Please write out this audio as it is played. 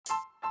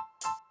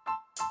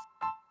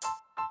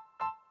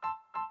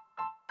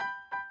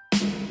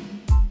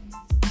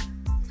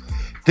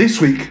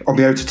This week on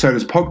the Out of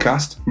Turners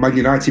podcast, Man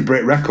United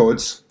break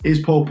records.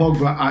 Is Paul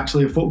Pogba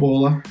actually a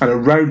footballer? And a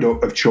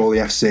roundup of Chorley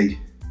FC.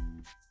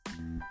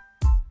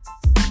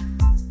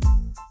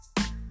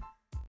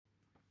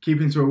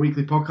 Keeping to a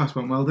weekly podcast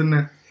went well, didn't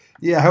it?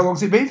 Yeah, how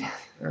long's it been?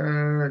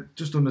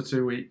 Just under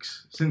 2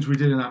 weeks since we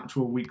did an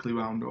actual weekly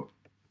roundup.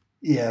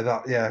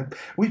 Yeah.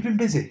 We've been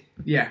busy.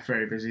 Yeah,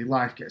 very busy.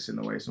 Life gets in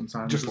the way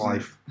sometimes. Just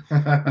life.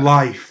 It?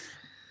 Life.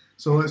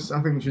 So I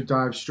think we should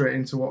dive straight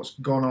into what's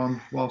gone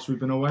on whilst we've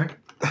been away.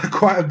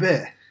 Quite a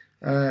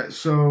bit.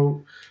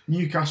 So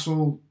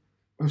Newcastle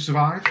have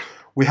survived.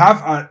 We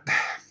have.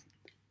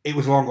 It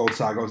was a long old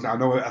saga,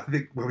 wasn't it? I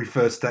think when we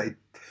first started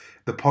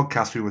the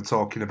podcast, we were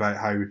talking about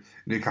how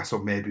Newcastle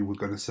maybe were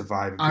going to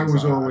survive. I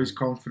was always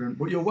confident,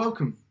 but you're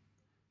welcome.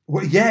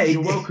 Well, yeah,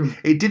 you're welcome.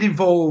 It did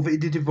involve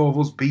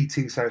us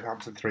beating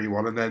Southampton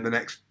 3-1, and then the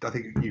next, I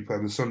think you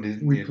played on Sunday,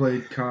 didn't you? We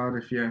played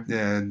Cardiff, yeah.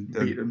 Yeah, and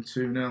beat them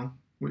 2-0.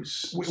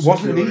 Which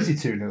wasn't an easy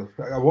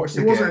 2-0. I watched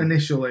the game. It wasn't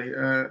initially.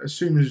 As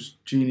soon as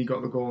Gini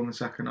got the goal in the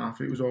second half,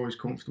 it was always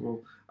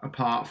comfortable,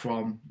 apart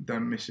from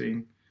them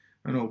missing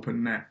an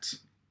open net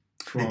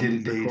from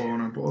the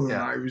corner. But other than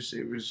that,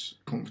 it was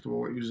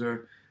comfortable. It was a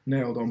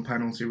nailed-on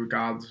penalty,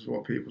 regardless of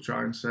what people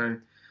try and say.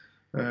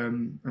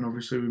 And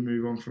obviously, we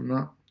move on from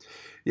that.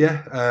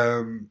 Yeah.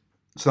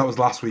 So that was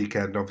last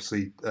weekend,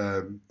 obviously.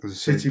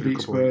 City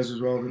beat Spurs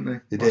as well,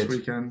 didn't they? Last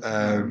weekend.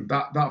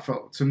 That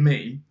felt, to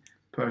me,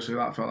 personally,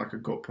 that felt like a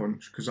gut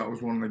punch, because that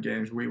was one of the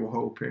games we were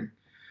hoping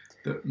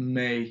that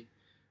may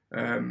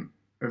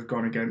have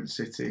gone against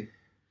City.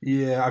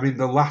 Yeah, I mean,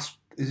 the last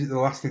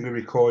thing we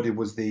recorded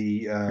was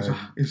the...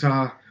 It's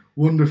our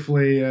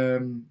wonderfully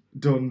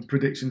done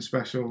prediction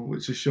special,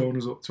 which has shown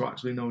us up to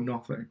actually know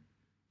nothing.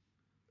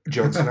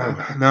 Johnson,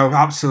 no,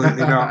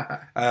 absolutely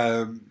not.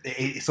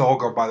 It's all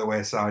gone by the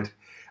wayside.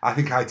 I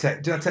think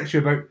did I text you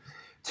about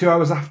 2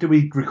 hours after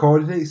we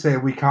recorded it,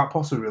 saying we can't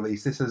possibly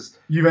release this as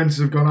Juventus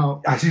have gone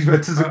out.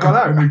 Juventus have gone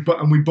out,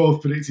 and we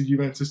both predicted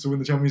Juventus to win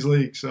the Champions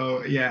League.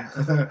 So yeah,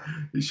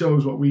 it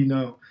shows what we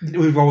know.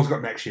 We've always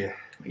got next year.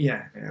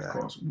 Yeah, of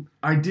course.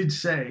 I did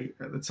say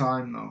at the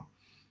time though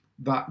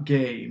that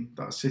game,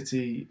 that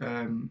City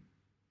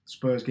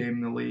Spurs game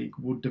in the league,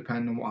 would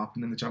depend on what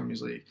happened in the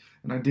Champions League.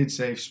 And I did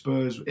say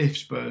if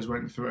Spurs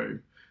went through,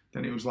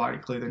 then it was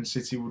likely then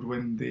City would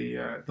win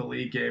the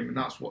league game, and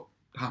that's what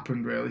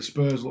happened really.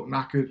 Spurs looked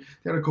knackered.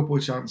 They had a couple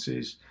of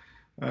chances,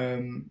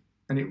 and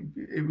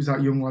it was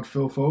that young lad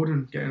Phil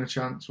Foden getting a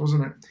chance,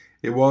 wasn't it?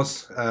 It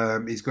was.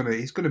 He's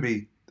gonna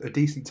be a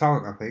decent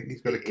talent, I think.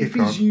 He's got a kick on. If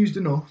he's used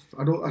enough,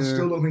 I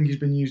still don't think he's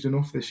been used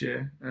enough this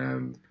year.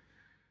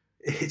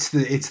 It's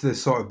the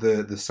sort of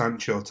the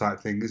Sancho type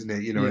thing, isn't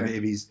it? You know,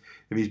 if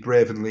he's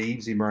brave and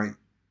leaves, he might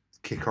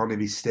kick on. If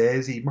he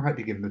stays, he might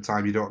be given the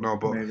time. You don't know,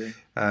 but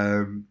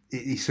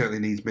he certainly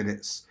needs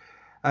minutes.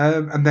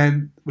 And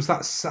then was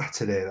that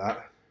Saturday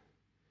that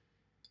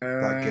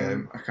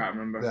game? I can't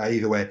remember. Yeah,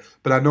 either way,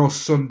 but I know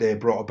Sunday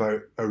brought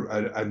about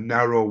a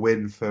narrow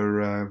win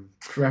for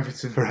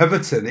Everton. For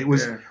Everton, it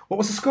was what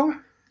was the score?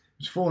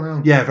 It was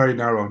 4-0. Yeah, very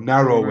narrow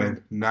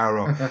win.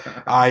 Narrow.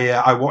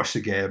 I watched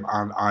the game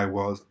and I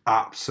was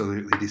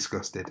absolutely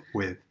disgusted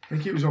with. I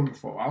think it was on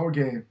before our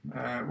game,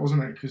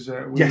 wasn't it? Because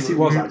it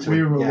was actually.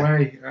 We were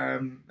away,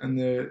 and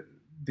the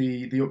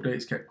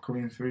updates kept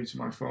coming through to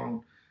my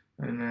phone.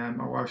 And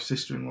my wife's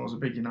sister-in-law is a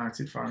big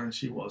United fan, and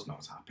she was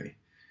not happy.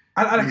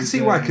 And I can see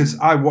why, because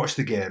I watched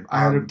the game.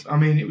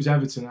 It was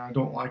Everton. I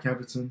don't like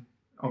Everton,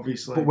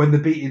 obviously. But when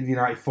they're beating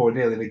United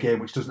 4-0 in a game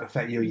which doesn't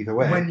affect you either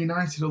way. When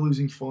United are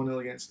losing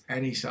 4-0 against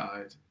any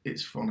side,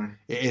 it's funny.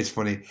 It is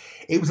funny.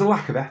 It was a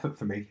lack of effort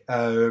for me.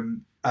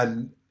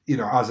 And, you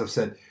know, as I've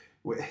said,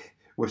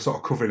 we're sort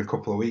of covering a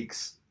couple of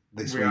weeks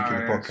this week in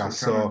the podcast.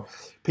 So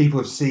people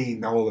have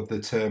seen all of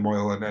the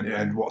turmoil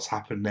and what's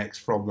happened next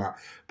from that.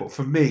 But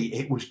for me,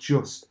 it was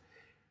just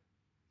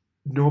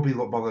nobody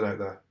looked bothered out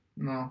there.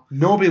 No.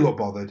 Nobody looked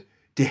bothered.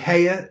 De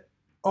Gea,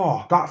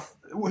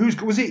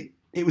 whose was it?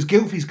 It was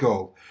Gylfi's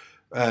goal.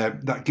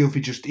 That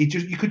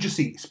Gylfi you could just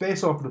see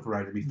space open up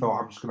around him. He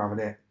thought, I'm just going to have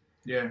an hit.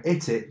 Yeah.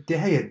 Hit it. De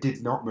Gea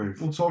did not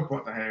move. We'll talk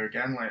about De Gea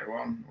again later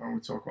on when we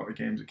talk about the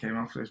games that came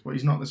after this, but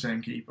he's not the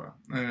same keeper.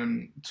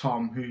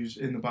 Tom, who's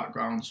in the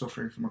background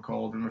suffering from a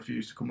cold and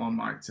refused to come on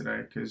mic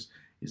today because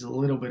he's a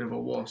little bit of a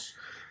wuss,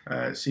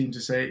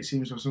 seems to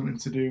have something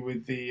to do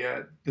with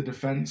the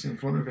defence in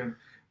front of him.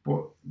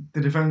 But the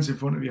defence in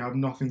front of you have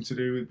nothing to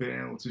do with being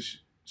able to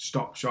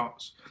stop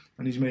shots.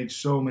 And he's made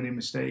so many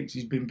mistakes.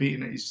 He's been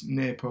beaten at his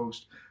near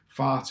post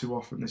far too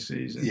often this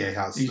season. Yeah, he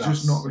has. He's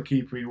just not the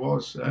keeper he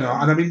was. No,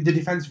 and I mean, the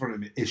defence in front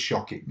of him is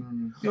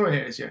shocking. Oh,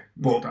 it is, yeah.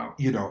 No doubt.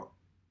 You know,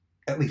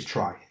 at least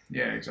try.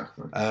 Yeah,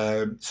 exactly.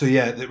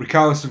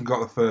 Richarlison got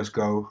the first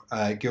goal,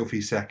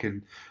 Gylfi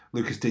second,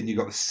 Lucas Digne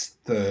got the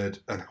third,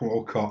 and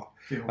Walcott,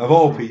 of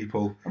all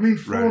people. I mean,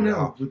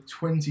 4-0 with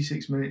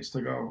 26 minutes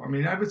to go. I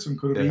mean, Everton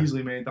could have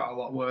easily made that a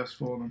lot worse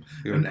for them.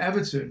 Yeah. And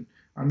Everton,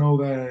 I know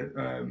they're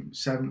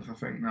 7th, I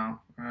think,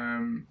 now.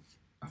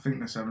 I think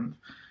they're 7th.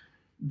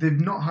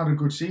 They've not had a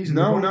good season.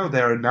 No,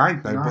 they're a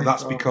 9th now, but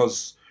that's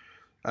because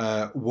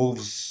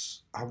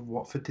Wolves and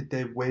Watford, did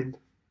they win?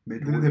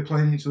 They're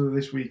playing each other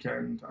this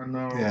weekend. I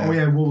know. Yeah. Oh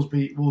yeah, Wolves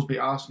beat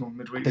Arsenal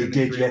midweek. They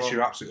did. Yes,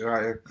 you're absolutely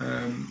right.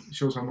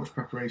 Shows how much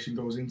preparation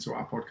goes into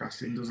our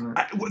podcasting, doesn't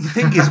it? The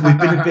thing is, we've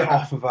been a bit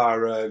off of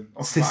our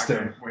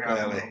system. We have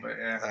a little bit,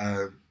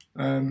 yeah.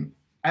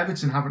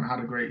 Everton haven't had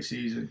a great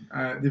season.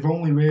 They've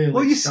only really.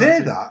 Well, you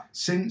say that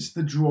since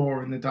the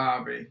draw in the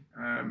derby,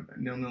 0-0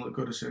 at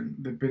Goodison,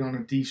 they've been on a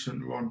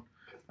decent run.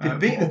 They've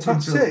beaten the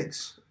top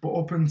six, but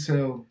up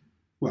until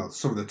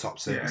some of the top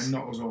six,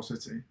 not us or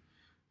City.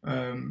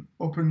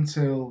 Up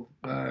until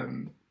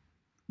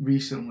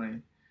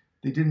recently,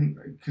 they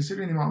didn't.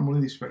 Considering the amount of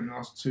money they spent in the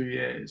last 2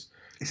 years,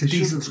 it's a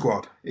decent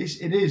squad.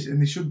 It is,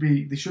 and they should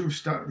be. They should have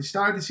started. They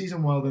started the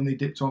season well, then they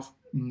dipped off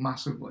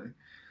massively.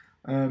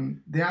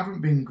 They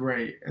haven't been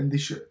great, and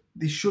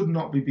they should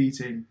not be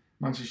beating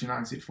Manchester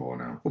United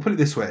 4-0. We'll put it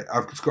this way: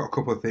 I've just got a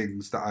couple of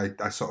things that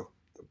I sort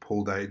of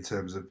pulled out in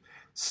terms of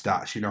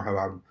stats. You know how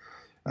I'm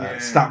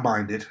stat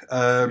minded.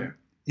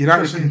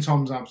 United, especially in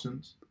Tom's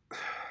absence.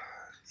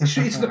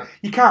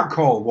 You can't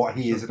call what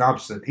he is an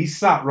absent. He's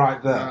sat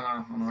right there.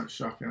 I know, it's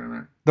shocking, isn't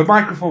it? The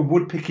microphone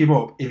would pick him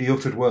up if he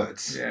uttered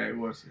words. Yeah, it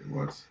was.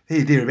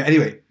 Hey, dear.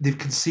 Anyway, they've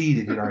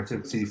conceded. United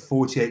have conceded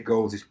 48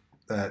 goals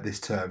this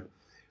term,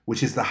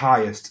 which is the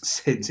highest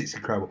since, it's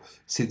incredible,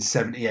 since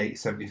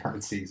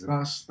 78-79 season.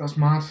 That's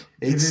mad.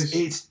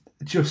 It's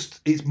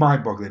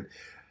mind-boggling.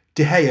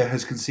 De Gea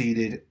has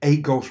conceded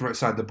 8 goals from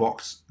outside the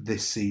box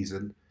this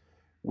season,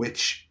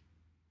 which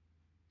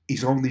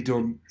he's only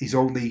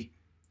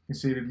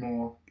conceded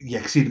more. Yeah,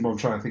 conceded more. I'm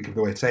trying to think of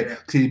the way to say it. Yeah.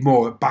 Conceded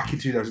more back in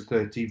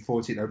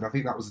 2013-14. And I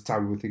think that was the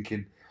time we were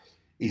thinking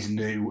he's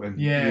new and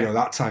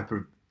that type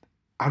of.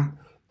 And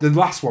the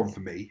last one for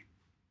me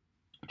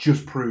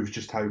just proves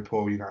just how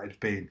poor United have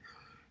been.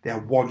 They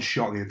had one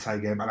shot the entire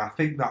game, and I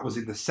think that was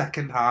in the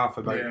second half,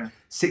 about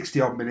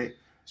 60-odd minutes.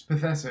 It's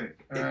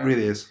pathetic. It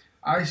really is.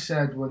 I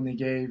said when they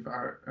gave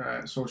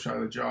Solskjaer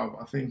the job,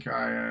 I think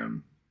I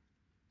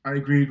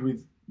agreed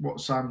with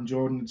what Simon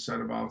Jordan had said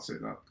about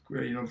it, that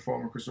the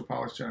former Crystal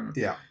Palace chairman.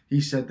 Yeah. He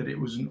said that it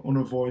was an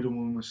unavoidable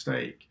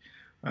mistake,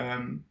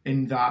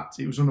 in that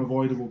it was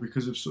unavoidable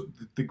because of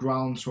the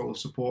groundswell of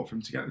support for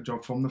him to get the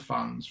job from the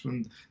fans,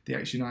 from the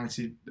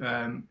ex-United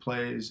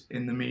players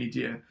in the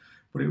media,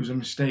 but it was a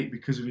mistake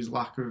because of his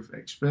lack of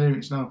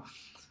experience. Now,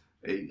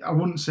 I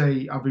wouldn't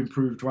say I've been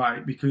proved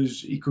right,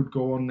 because he could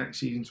go on next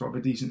season to have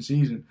a decent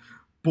season,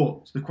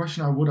 but the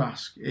question I would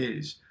ask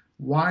is,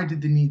 why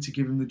did they need to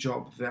give him the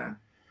job then?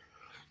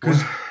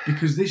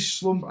 Because this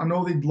slump, I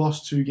know they'd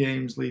lost 2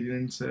 games leading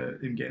into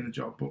him getting the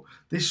job, but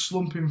this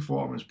slump in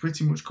form has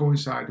pretty much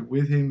coincided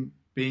with him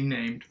being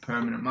named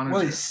permanent manager.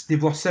 Well,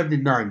 they've lost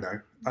 79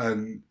 now.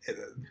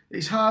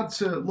 It's hard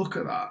to look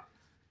at that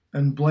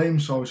and blame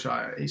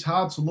Solskjaer. It's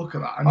hard to look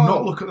at that and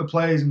not look at the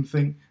players and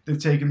think they've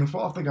taken the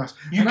foot off the gas.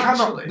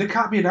 There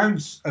can't be an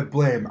ounce of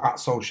blame at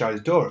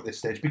Solskjaer's door at this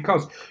stage,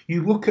 because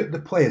you look at the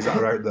players that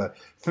are out there.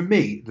 For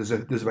me, there's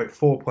about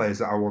 4 players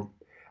that I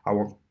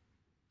want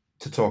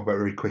to talk about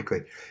very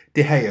quickly.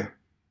 De Gea.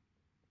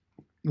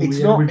 It's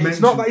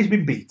not that he's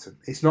been beaten.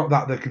 It's not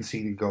that they're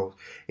conceding goals.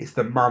 It's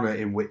the manner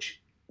in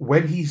which,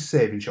 when he's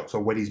saving shots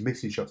or when he's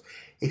missing shots,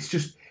 it's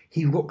just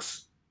he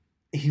looks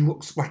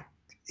like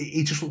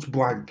he just looks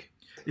blank.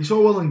 It's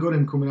all well and good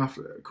him coming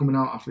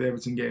out after the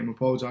Everton game,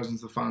 apologising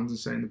to the fans and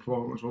saying the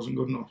performance wasn't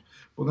good enough.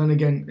 But then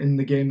again, in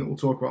the game that we'll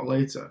talk about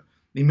later,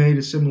 he made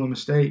a similar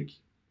mistake,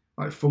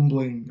 like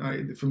fumbling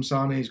from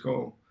Sané's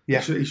goal. Yeah.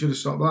 He should have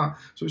stopped that.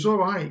 So it's all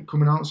right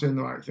coming out saying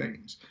the right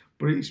things,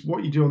 but it's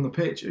what you do on the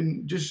pitch.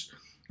 And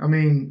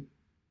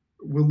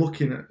we're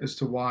looking at as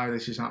to why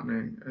this is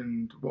happening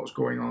and what's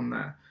going on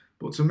there.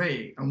 But to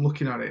me, I'm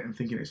looking at it and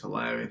thinking it's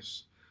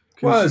hilarious.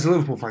 Well, as a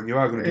Liverpool fan, you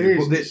are going to do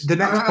it. But the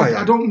next player...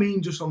 I don't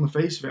mean just on the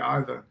face of it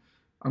either.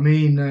 I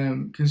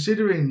mean,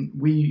 considering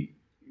we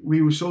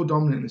were so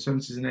dominant in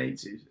the 70s and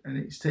 80s, and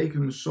it's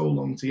taken us so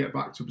long to get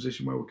back to a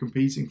position where we're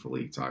competing for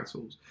league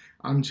titles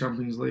and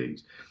Champions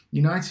Leagues,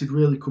 United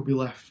really could be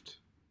left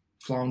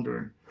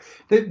floundering.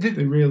 They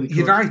really could.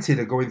 United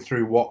are going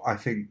through what I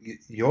think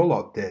your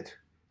lot did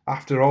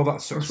after all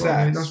that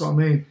success. That's what I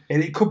mean.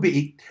 And it could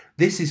be...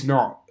 This is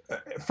not...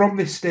 From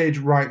this stage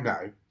right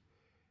now,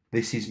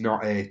 this is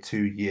not a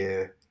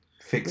 2-year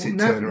fix-it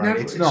turnaround.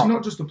 It's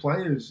not just the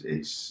players.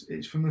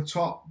 It's from the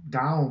top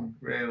down,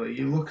 really.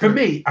 You look for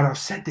me, and I've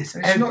said this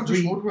it's not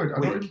just Woodward. I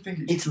don't even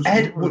think it's just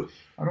Ed Woodward.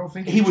 I don't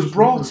think he was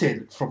brought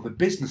in from the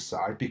business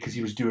side because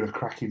he was doing a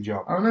cracking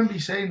job. I remember you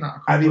saying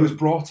that. And he was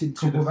brought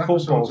into the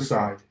football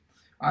side.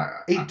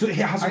 It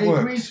hasn't worked.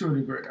 I agree to a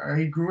degree. I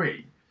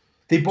agree.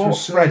 They bought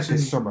Fred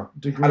this summer.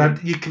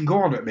 And you can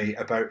go on at me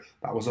about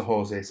that was a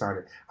Jose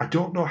signing. I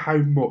don't know how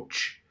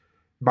much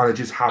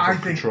managers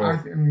have control.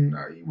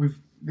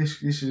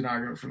 This is an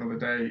argument for another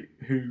day,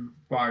 who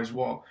buys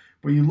what.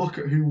 But you look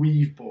at who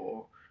we've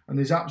bought, and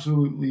there's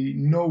absolutely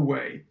no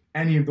way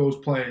any of those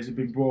players have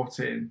been brought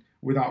in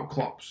without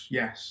Klopp's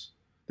yes.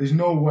 There's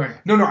no way.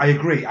 No, I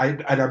agree.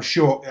 And I'm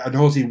sure, and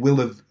Jose will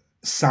have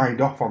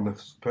signed off on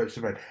the purchase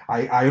of Fred.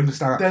 I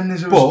understand that. Then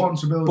there's a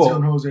responsibility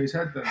on Jose's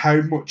head. Then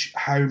how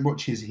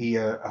much is he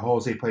a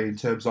Jose player in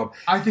terms of?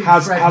 I think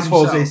has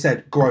Jose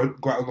said go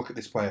out and look at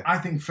this player? I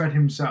think Fred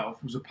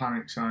himself was a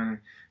panic signing.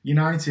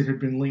 United had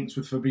been linked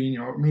with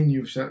Fabinho. I mean,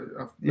 you've said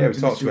we've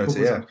talked about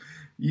it. Yeah,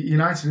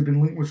 United had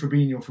been linked with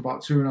Fabinho for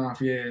about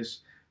 2.5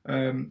 years.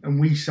 And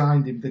we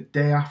signed him the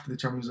day after the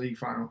Champions League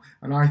final,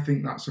 and I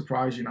think that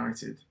surprised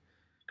United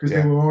because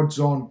they were odds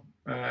on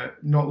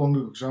not long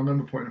ago. Because I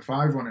remember putting a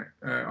 5 on it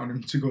on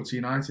him to go to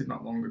United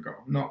not long ago,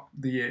 not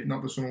the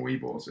summer we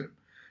bought him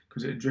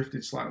because it had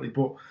drifted slightly.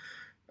 But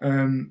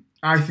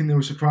I think they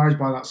were surprised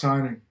by that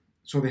signing,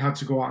 so they had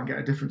to go out and get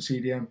a different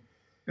CDM.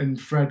 And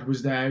Fred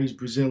was there. He's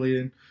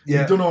Brazilian. Yeah.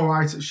 He'd done all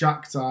right at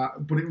Shakhtar,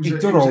 but it was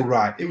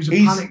right. It was a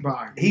panic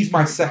buy. He's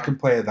my second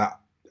player that,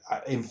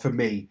 for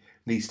me,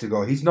 needs to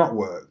go. He's not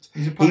worked.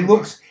 You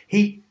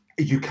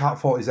can't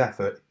fault his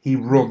effort. He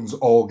runs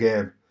all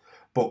game,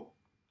 but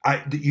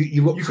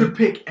you could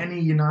pick any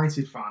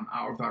United fan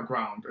out of that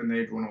ground and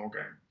they'd run all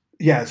game.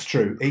 Yeah, it's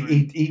true.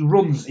 He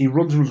runs,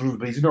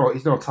 but he's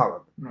no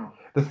talent. No.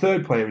 The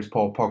third player is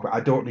Paul Pogba.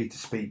 I don't need to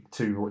speak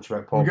too much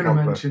about Paul Pogba. We're going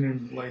to mention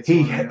him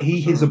later.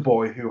 He is a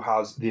boy who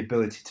has the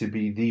ability to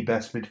be the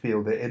best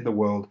midfielder in the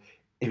world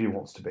if he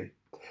wants to be.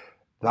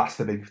 That's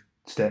the big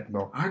step.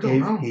 No, I don't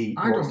know. He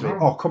wants to be.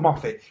 Oh, come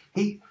off it.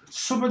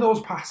 Some of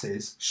those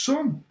passes.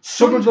 Some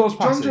of those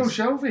passes.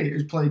 Jonjo Shelvey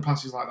has played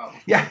passes like that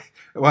before. Yeah.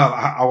 Well,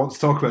 I want to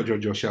talk about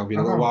Jonjo Shelvey in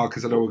a little while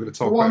because I know we're going to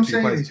talk about a few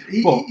players.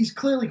 He's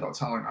clearly got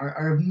talent.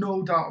 I have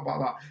no doubt about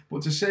that.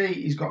 But to say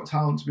he's got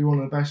talent to be one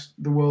of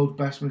the world's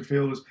best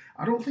midfielders,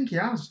 I don't think he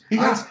has. He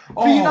has.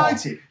 For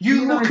United.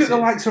 Look at the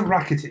likes of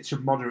Rakitic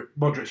and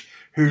Modric,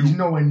 who... He's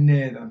nowhere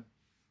near them.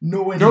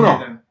 Nowhere near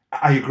them.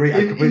 I agree.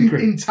 I completely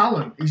agree. In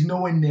talent, he's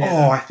nowhere near.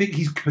 I think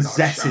he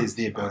possesses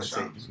the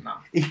ability.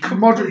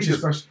 Modric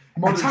especially.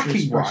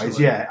 Attacking-wise,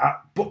 yeah.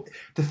 But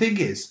the thing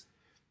is,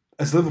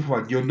 as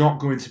Liverpool, you're not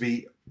going to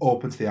be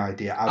open to the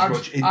idea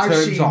much in terms of...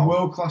 I've seen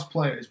world-class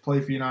players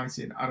play for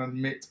United and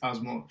admit as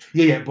much.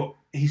 Yeah, but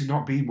he's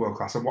not been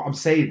world-class. And what I'm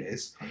saying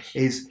is...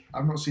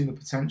 I've not seen the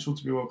potential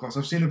to be world-class.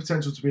 I've seen the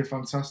potential to be a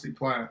fantastic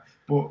player.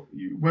 But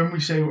when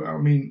we say... I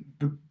mean,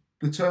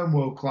 the term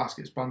world-class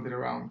gets bandied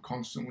around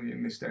constantly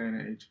in this day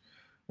and age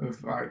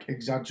of like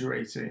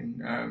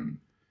exaggerating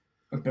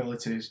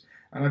abilities.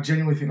 And I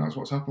genuinely think that's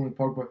what's happened with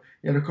Pogba.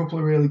 He had a couple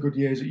of really good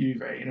years at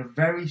Juve in a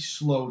very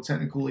slow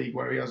technical league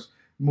where he has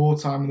more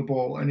time on the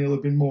ball and he'll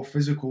have been more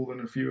physical than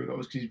a few of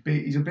those because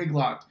he's a big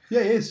lad.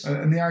 Yeah, he is.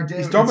 And the idea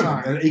he's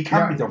dominant. Time, he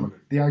can be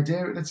dominant. The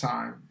idea at the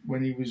time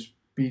when he was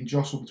being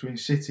jostled between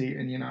City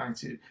and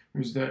United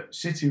was that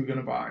City were going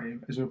to buy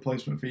him as a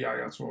replacement for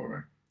Yaya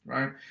Toure.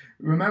 Right?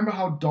 Remember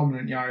how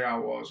dominant Yaya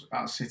was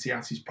at City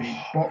at his peak,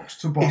 box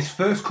to box. His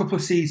first couple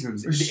of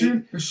seasons. As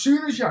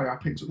soon as Yaya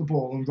picked up the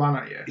ball and ran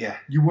at you,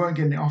 you weren't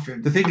getting it off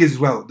him. The thing is, as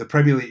well, the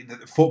Premier League,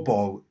 the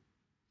football,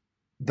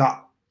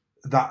 that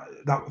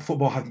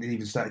football hadn't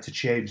even started to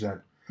change then.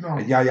 No.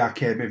 And Yaya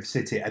came in for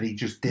City and he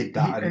just did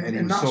that, and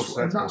he was so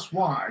successful. And that's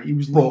why he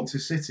was linked to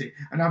City.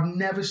 And I've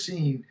never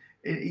seen.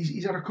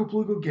 He's had a couple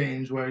of good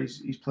games where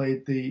he's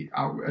played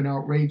an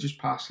outrageous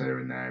pass here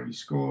and there. He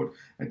scored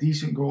a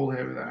decent goal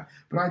here and there.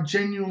 But I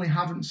genuinely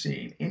haven't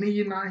seen, in a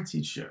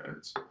United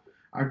shirt,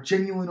 I've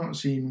genuinely not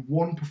seen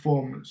one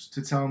performance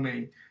to tell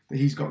me that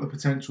he's got the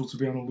potential to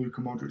be on a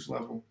Luka Modric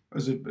level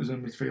as a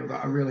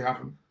midfielder. I really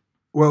haven't.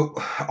 Well,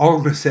 all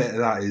I'm going to say to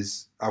that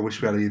is I wish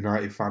we had a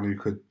United fan who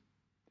could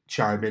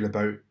chime in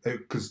about it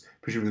because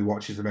presumably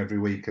watches them every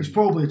week. He's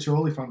probably a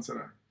Chorley fan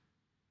today,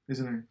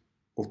 isn't he?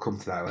 We'll come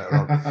to that later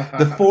on.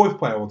 The fourth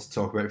player I want to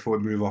talk about before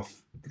we move off,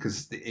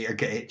 because I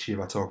get itchy if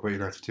I talk about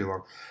United for too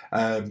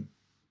long,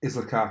 is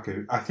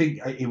Lukaku. I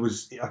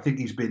think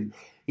he's been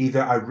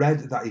either I read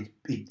that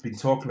he'd been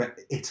talking about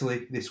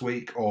Italy this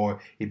week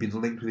or he'd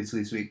been linked with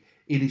Italy this week.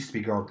 He needs to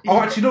be gone.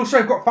 Actually, no,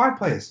 sorry, I've got 5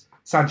 players.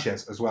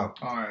 Sanchez as well.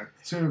 All right.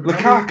 So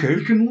Lukaku. I mean,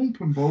 you can lump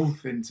them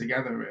both in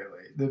together,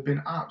 really. They've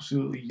been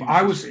absolutely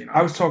useless.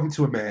 I was talking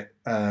to a mate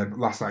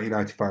last night,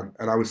 United fan,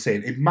 and I was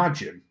saying,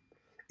 imagine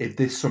if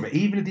this summer,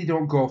 even if they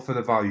don't go for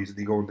the values and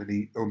they go under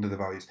the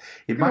values,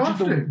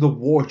 imagine the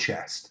war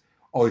chest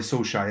Ole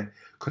Solskjaer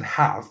could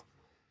have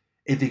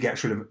if he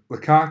gets rid of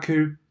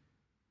Lukaku,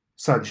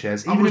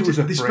 Sanchez. Even if it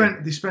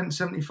was they spent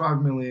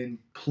 75 million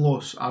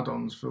plus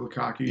add-ons for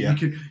Lukaku. Yeah.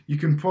 You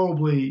can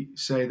probably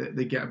say that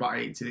they get about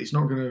 80. It's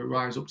not going to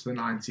rise up to the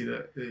 90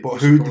 that.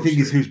 But the thing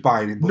is, who's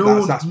buying him?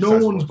 No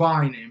one's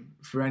buying him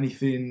for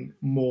anything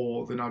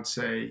more than I'd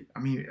say. I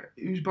mean,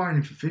 who's buying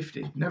him for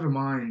 50? Never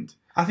mind.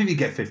 I think he'd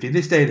get 50. In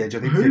this day and age, I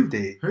think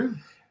 50. Who?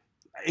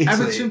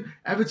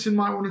 Everton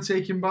might want to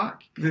take him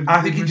back.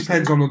 I think it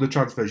depends on other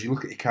transfers. You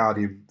look at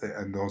Icardi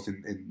and those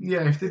in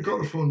yeah, if they've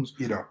got the funds,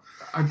 you know.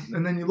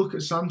 And then you look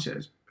at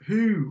Sanchez.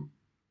 Who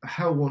the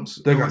hell wants?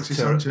 They're going to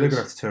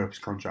have to tear up his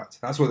contract.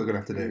 That's what they're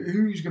going to have to do.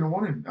 Who's going to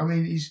want him? I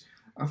mean,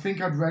 I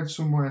think I'd read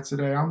somewhere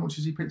today. How much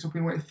has he picked up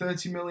in weight?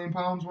 £30 million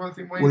worth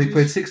in wages. Well, he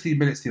played 16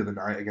 minutes the other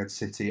night against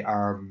City,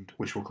 and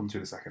which we'll come to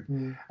in a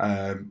second.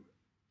 And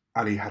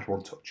he had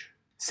 1 touch.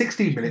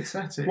 16 minutes,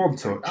 pathetic. One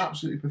touch.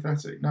 Absolutely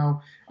pathetic.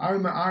 Now, I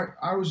remember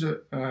I was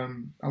at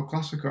El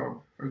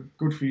Clasico a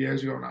good few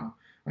years ago now,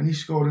 and he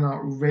scored an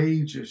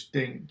outrageous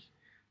dink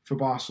for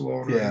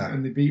Barcelona,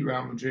 and they beat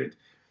Real Madrid.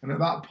 And at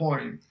that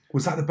point...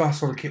 Was that the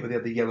Barcelona kit where they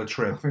had the yellow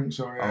trim? I think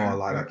so, yeah. Oh, I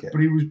like that kit.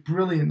 But he was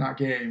brilliant that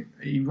game.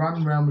 He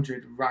ran Real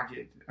Madrid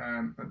ragged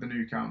at the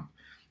Nou Camp.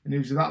 And it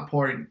was at that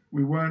point,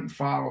 we weren't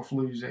far off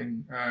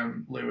losing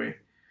Louis.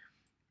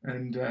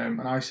 And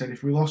I said,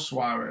 if we lost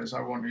Suarez,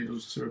 I wanted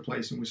us to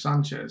replace him with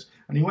Sanchez.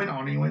 And he went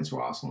to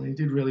Arsenal, and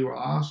he did really well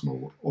at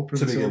Arsenal up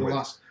until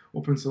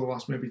the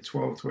last maybe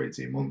 12 to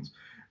 18 months.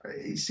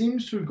 It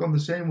seems to have gone the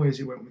same way as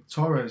it went with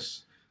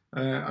Torres.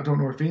 I don't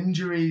know if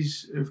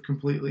injuries have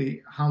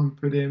completely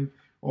hampered him,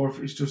 or if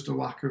it's just a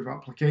lack of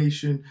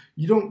application.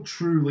 You don't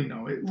truly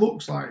know. It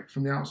looks like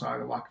from the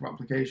outside a lack of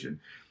application,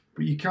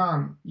 but you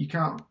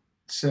can't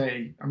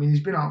say. I mean,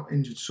 he's been out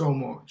injured so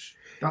much.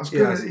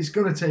 It's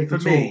gonna take for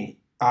me.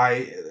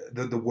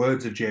 The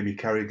words of Jamie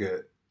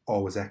Carragher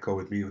always echo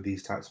with me with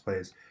these types of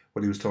players.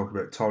 When he was talking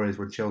about Torres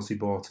when Chelsea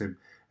bought him,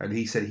 and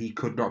he said he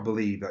could not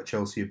believe that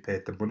Chelsea had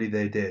paid the money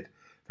they did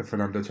for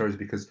Fernando Torres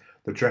because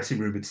the dressing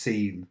room had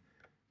seen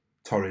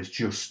Torres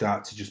just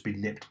start to just be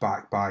nipped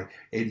back by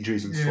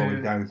injuries and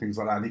slowing down and things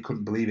like that, and he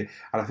couldn't believe it.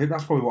 And I think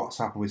that's probably what's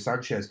happened with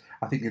Sanchez.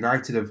 I think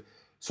United have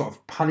sort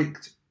of panic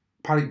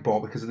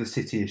bought because of the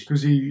City issue.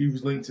 Because he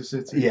was linked to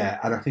City. Yeah,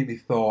 and I think they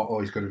thought,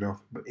 oh, he's good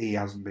enough, but he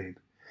hasn't been.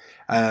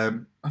 I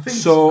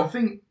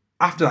think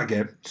after that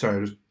game,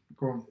 sorry,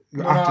 go on.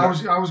 No,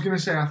 I was going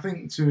to say, I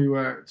think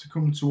to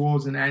come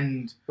towards an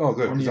end. Oh,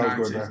 good. On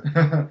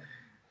United,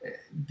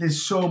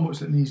 there's so much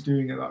that needs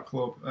doing at that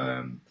club.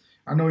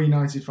 I know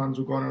United fans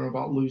were going on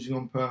about losing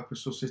on purpose,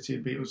 so City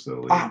had beat us to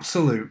the league.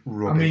 Absolute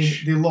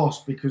rubbish. I mean, they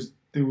lost because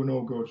they were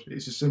no good.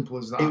 It's as simple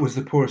as that. It was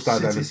the poorest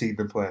I've ever seen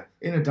them play.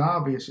 In a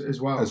derby as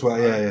well.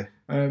 Yeah.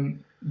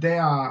 They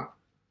are...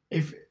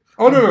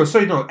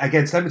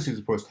 Against Everton,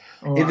 of course.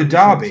 In the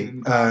derby,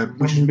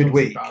 which is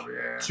midweek,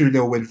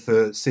 2-0 win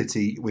for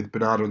City with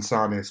Bernardo and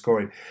Sane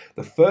scoring.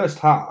 The first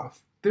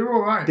half, they were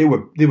all right. They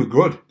were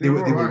good. They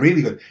were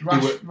really good.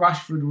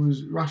 Rashford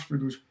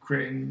was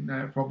creating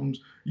problems.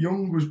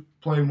 Young was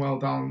playing well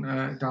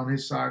down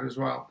his side as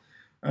well.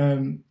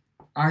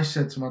 I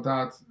said to my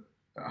dad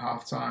at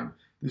half time,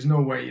 there's no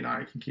way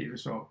United can keep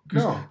this up.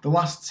 Because the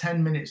last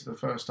 10 minutes of the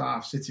first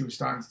half, City was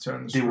starting to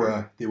turn the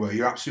screw. They were.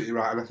 You're absolutely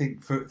right. And I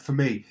think for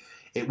me,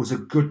 it was a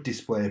good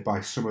display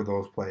by some of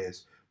those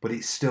players, but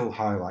it still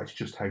highlights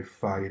just how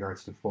far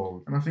United have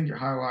fallen. And I think it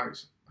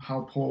highlights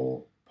how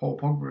poor Paul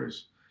Pogba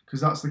is. Because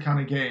that's the kind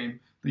of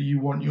game that you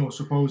want your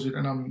supposed,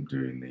 and I'm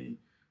doing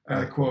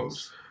the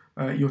quotes,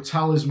 your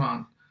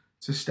talisman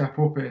to step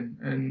up in.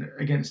 And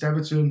against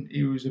Everton,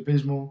 he was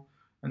abysmal.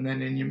 And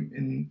then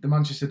in the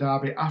Manchester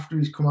derby, after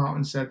he's come out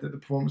and said that the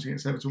performance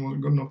against Everton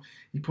wasn't good enough,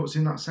 he puts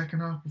in that second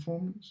half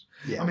performance.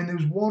 Yeah. I mean, there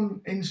was one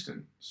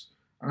instance,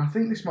 and I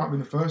think this might have been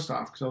the first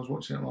half because I was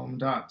watching it at Mum and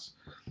Dad's.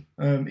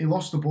 He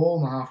lost the ball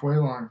on the halfway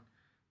line.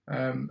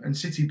 And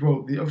City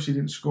broke. They obviously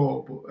didn't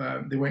score,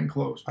 but they went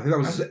close. I think that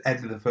was the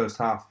end of the first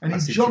half. And he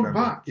jogged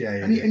back.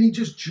 And he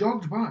just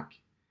jogged back.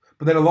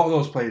 But then a lot of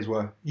those players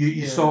were.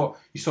 You saw.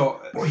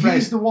 But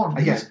he's the one.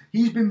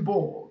 He's been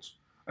bought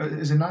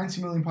as a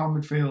 £90 million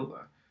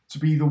midfielder to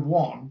be the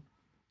one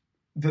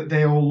that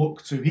they all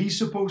look to. He's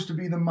supposed to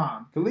be the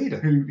man, the leader.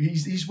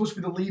 He's supposed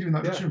to be the leader in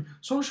that team.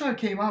 Solskjaer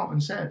came out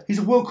and said he's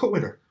a World Cup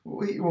winner.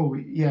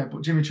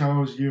 But Jimmy Chow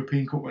was a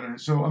European Cup winner.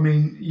 So I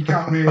mean, you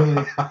can't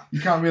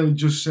really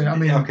just say. I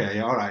mean,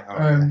 okay, all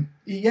right.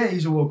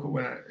 He's a World Cup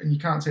winner, and you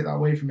can't take that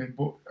away from him.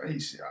 But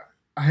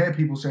I hear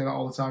people say that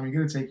all the time. You're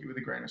going to take it with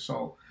a grain of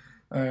salt.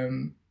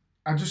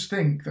 I just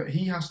think that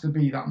he has to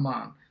be that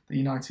man that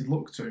United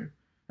look to,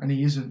 and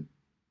he isn't.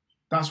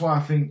 That's why I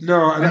think.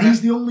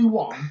 He's the only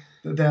one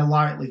that they're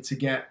likely to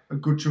get a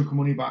good chunk of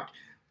money back.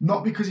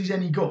 Not because he's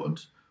any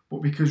good,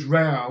 but because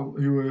Real,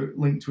 who are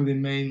linked with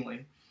him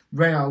mainly,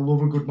 Real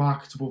love a good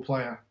marketable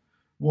player.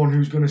 One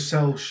who's going to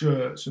sell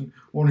shirts and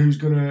one who's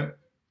going to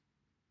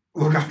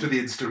look after the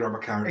Instagram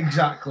account.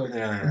 Exactly.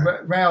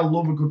 Real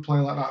love a good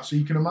player like that. So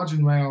you can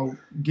imagine Real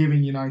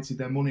giving United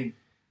their money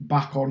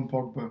back on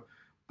Pogba.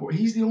 But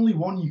he's the only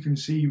one you can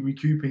see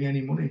recouping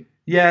any money.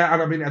 Yeah,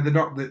 and I mean, they're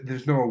not.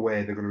 There's no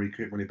way they're going to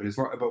recoup money. But it's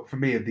not about, for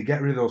me, if they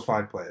get rid of those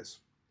 5 players,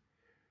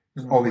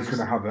 Ollie's going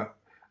to have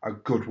a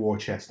good war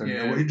chest, and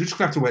you're just going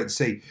to have to wait and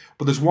see.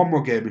 But there's one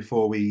more game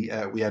before we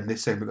end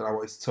this segment that I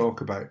wanted to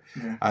talk about,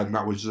 and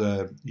that was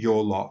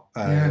your lot.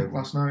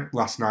 Last night.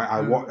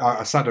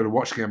 I sat down and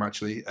watched the game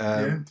actually.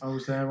 I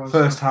was there.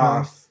 First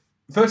half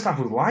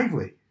was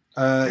lively.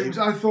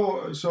 I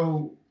thought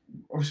so.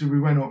 Obviously, we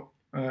went up.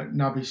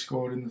 Naby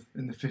scored in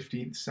the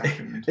 15th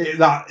second.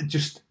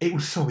 It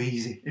was so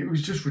easy. It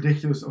was just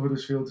ridiculous that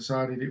Huddersfield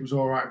decided it was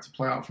all right to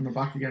play out from the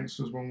back against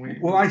us when we.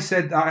 Well, I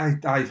said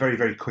I very,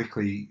 very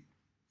quickly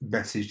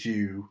messaged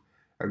you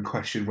and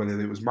questioned whether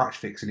it was match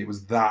fixing. It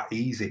was that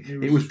easy.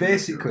 It was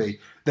basically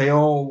they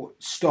all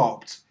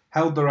stopped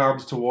held their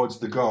arms towards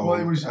the goal. Well,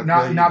 it was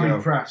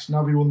Naby pressed.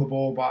 Naby won the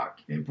ball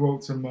back. It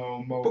broke to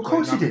Mo. But of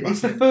course he did.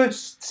 It's the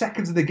first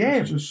seconds of the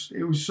game.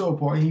 It was so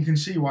important. You can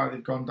see why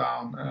they've gone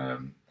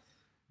down.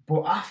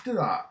 But after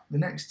that, the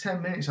next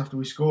 10 minutes after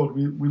we scored,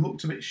 we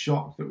looked a bit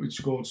shocked that we'd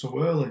scored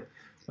so early.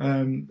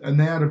 And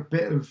they had a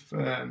bit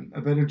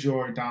of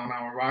joy down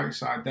our right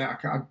side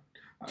there.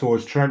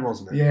 Towards Trent,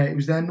 wasn't it? Yeah, it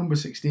was their number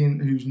 16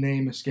 whose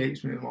name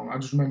escapes me at the moment. I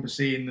just remember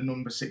seeing the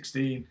number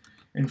 16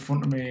 in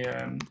front of me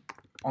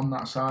on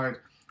that side.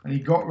 And he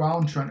got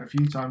round Trent a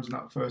few times in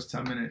that first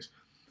 10 minutes.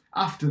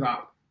 After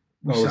that...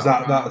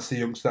 that's the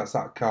youngster, that's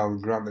that Carl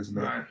Grant, isn't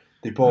it? Right.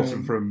 They bought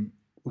him from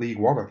League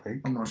One, I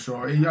think. I'm not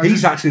sure.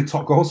 He's actually the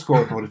top goal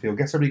scorer for Huddersfield.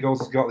 Guess how many goals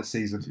he's got this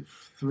season?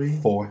 3?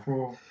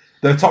 4.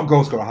 The top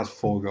goal scorer has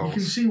 4 goals. You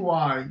can see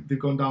why they've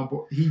gone down,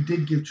 but he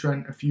did give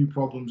Trent a few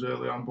problems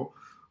early on. But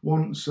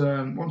once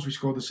we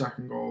scored the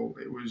second goal,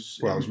 it was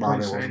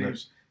plain sailing.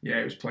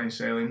 It was plain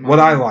sailing. What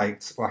I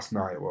liked last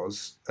night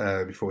was,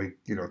 before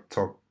we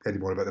talk any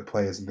more about the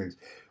players and things,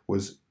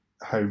 was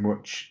how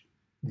much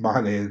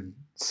Mane and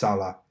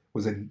Salah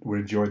were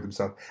enjoying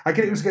themselves. I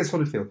get it was against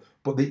Huddersfield,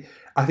 but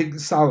I think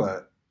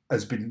Salah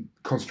has been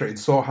concentrating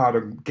so hard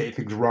on getting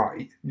things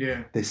right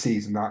this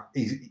season that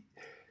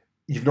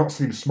you've not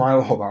seen him smile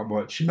all that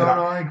much. No,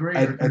 I agree.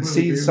 And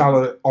seeing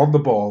Salah on the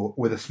ball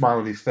with a smile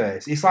on his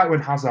face, it's like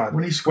when Hazard...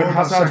 When he scored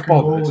that second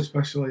goal,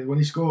 especially.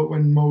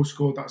 When Mo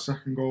scored that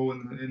second goal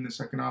in the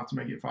second half to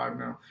make it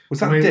 5-0. Was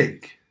that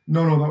Dink?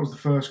 No, that was the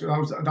first.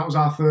 That was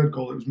our third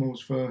goal. It was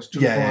Mo's first,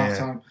 just before half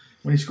time.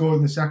 When he scored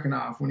in the second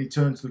half, when he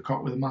turned to the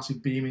Kop with a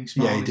massive beaming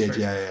smile on his face.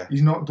 Yeah.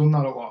 He's not done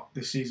that a lot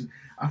this season.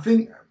 I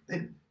think,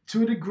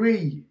 to a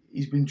degree,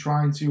 he's been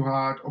trying too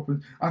hard.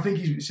 I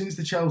think since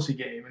the Chelsea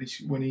game, and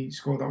when he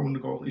scored that wonder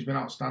goal, he's been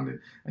outstanding.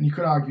 And you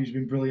could argue he's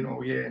been brilliant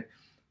all year.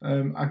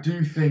 I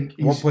do think...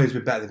 One player's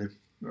been better than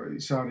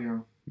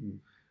him.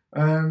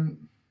 Sadio.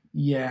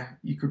 Yeah,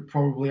 you could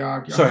probably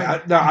argue. Sorry,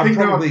 I'm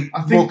probably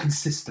more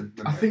consistent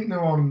than I think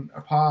they're on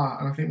a par,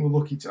 and I think we're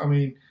lucky to... I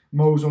mean,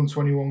 Mo's on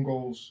 21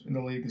 goals in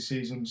the league this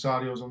season,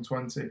 Sadio's on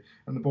 20, and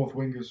they're both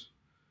wingers.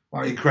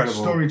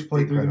 Incredible. Sturridge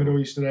played through the middle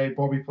yesterday,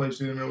 Bobby plays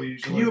through the middle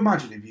usually. Can you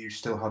imagine if you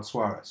still had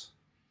Suarez?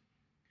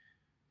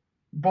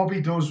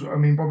 Bobby does. I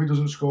mean, Bobby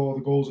doesn't score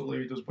the goals that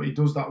Louis does, but he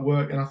does that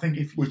work. And I think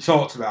if we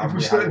talked about if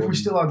we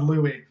still had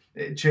Louis,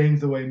 it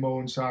changed the way Mo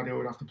and Sadio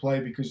would have to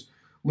play, because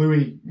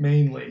Louis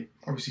mainly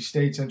obviously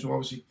stayed central.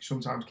 Obviously,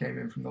 sometimes came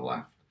in from the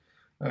left,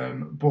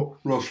 but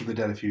rose from the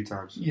dead a few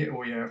times. Yeah,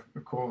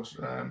 of course.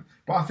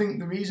 But I think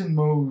the reason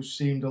Mo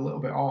seemed a little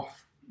bit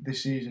off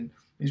this season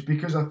is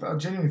because I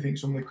genuinely think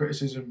some of the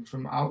criticism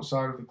from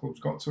outside of the club's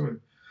got to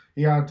him.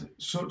 He had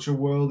such a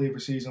worldie of a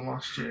season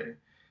last year.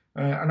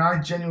 And I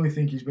genuinely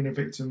think he's been a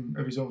victim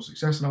of his own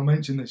success. And I'll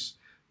mention this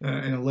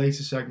in a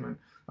later segment.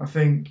 I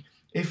think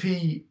if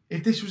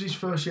this was his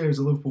first year as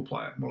a Liverpool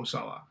player, Mo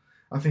Salah,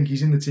 I think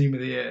he's in the team of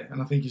the year.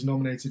 And I think he's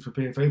nominated for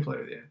PFA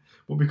Player of the Year.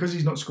 But because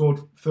he's not scored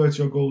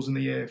 30-odd goals in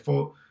the year,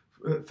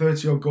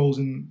 30-odd goals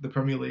in the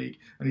Premier League,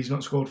 and he's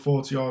not scored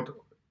 40-odd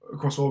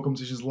across all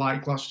competitions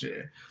like last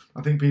year,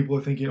 I think people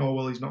are thinking, oh,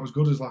 well, he's not as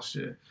good as last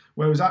year.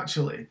 Whereas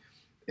actually,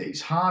 it's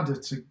harder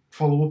to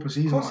follow up a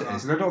season like that. Of course it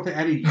is, and I don't think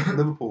any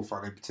Liverpool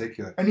fan in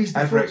particular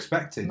ever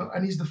expected.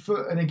 And he's the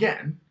first, and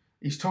again,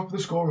 he's top of the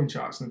scoring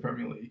charts in the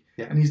Premier League,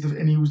 and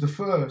he was the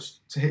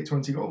first to hit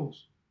 20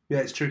 goals. Yeah,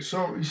 it's true.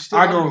 So he's still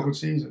having a good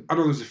season. I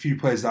know there's a few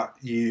players that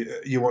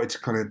you wanted to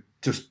kind of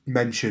just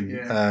mention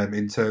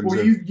in terms of...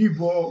 Well, you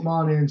brought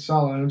Mane and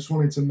Salah, and I just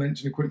wanted to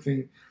mention a quick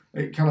thing.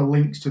 It kind of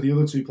links to the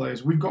other two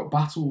players. We've got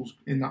battles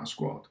in that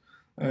squad.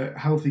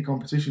 Healthy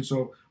competition.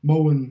 So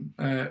Mo and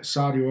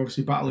Sadio are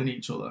obviously battling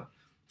each other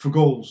for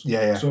goals.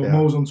 So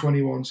Mo's on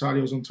 21,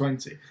 Sadio's on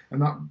 20,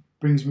 and that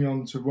brings me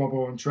on to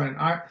Robbo and Trent.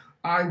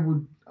 I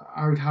would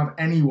have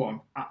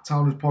anyone at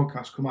Towners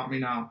Podcast come at me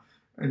now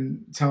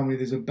and tell me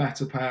there's a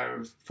better pair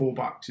of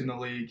fullbacks in the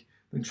league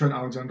than Trent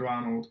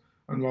Alexander-Arnold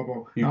and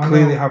Robbo. You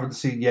clearly haven't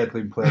seen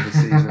Yedlin play this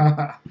season.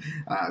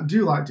 I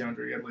do like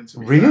DeAndre Yedlin.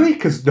 Really?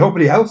 Because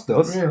nobody else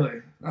does.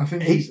 Really? I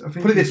think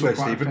put it this way,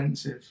 Stephen.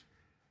 Offensive.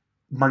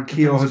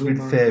 Manquillo has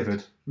been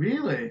favoured.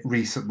 Really?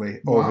 Recently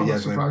over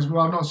Yedlin. Surprised.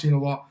 Well, I've not seen a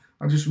lot.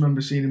 I just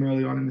remember seeing him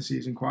early on in the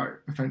season, quite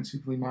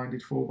offensively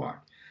minded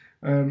fullback.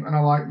 And I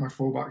like my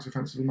fullbacks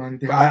offensively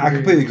minded. I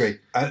completely agree.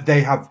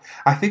 They have.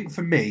 I think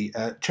for me,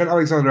 Trent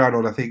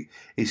Alexander-Arnold, I think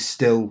has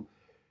still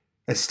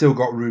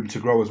got room to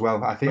grow as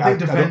well. I think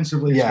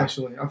defensively,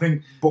 especially. I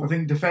think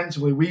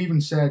defensively, we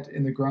even said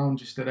in the ground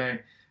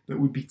yesterday that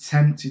we'd be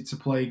tempted to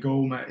play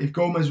Gomez if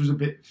Gomez was a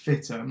bit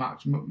fitter,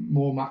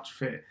 more match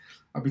fit.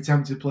 I'd be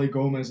tempted to play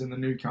Gomez in the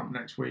Nou Camp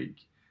next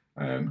week.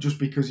 Just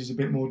because he's a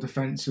bit more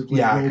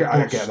defensively robust.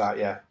 I get that,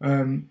 yeah.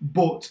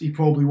 But he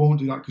probably won't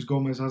do that because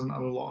Gomez hasn't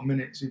had a lot of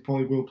minutes. He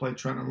probably will play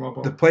Trent and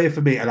Robbo. The player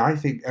for me, and I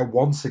think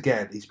once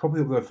again, he's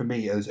probably up there for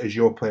me as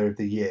your player of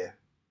the year.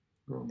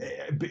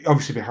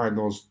 Obviously behind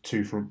those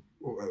two from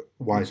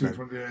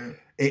Wiseman.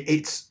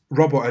 It's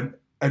Robbo,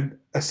 and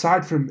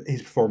aside from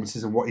his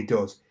performances and what he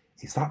does,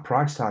 it's that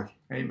price tag.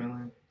 8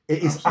 million.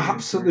 It is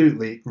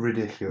absolutely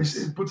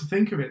ridiculous. But to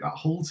think of it, that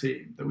whole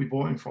team that we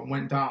bought him from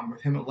went down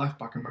with him at left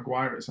back and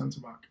Maguire at centre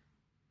back,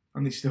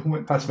 and they still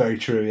went down. That's very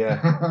true.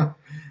 Yeah.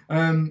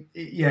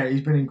 Yeah,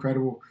 he's been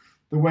incredible.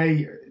 The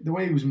way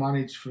he was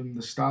managed from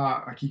the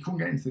start, like he couldn't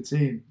get into the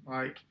team.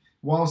 Like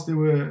whilst they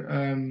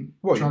were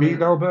what you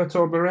mean,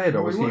 Alberto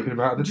Moreno was keeping him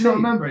out of the team? Do you not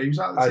remember? He was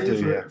out of the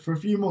team for a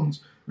few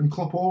months, and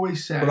Klopp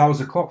always said. But that was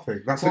a Klopp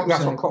thing. That's what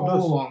Klopp all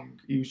does. along.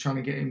 He was trying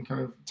to get him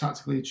kind of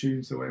tactically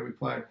attuned to the way we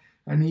play.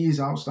 And he is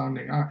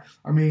outstanding.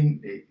 I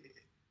mean,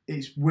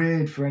 it's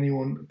weird for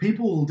anyone.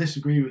 People will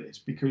disagree with this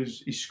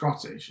because he's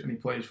Scottish and he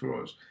plays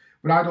for us.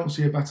 But I don't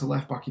see a better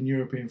left back in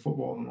European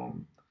football at the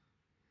moment.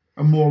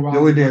 And more. The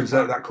only names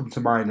that come to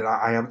mind, and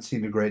I haven't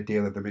seen a great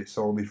deal of them. It's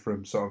only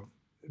from sort of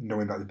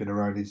knowing that they've been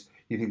around. Is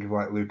you think of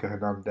like Luca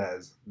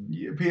Hernandez.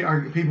 Yeah,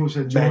 people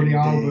said Jordi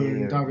Alba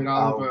and David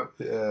Alaba,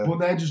 but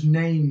they're just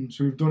names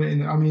who've done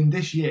it. I mean,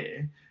 this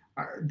year,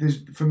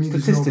 for me,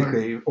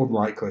 statistically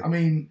unlikely. I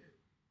mean.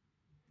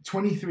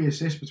 23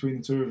 assists between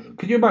the two of them.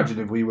 Can you imagine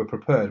if we were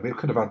prepared? We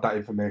could have had that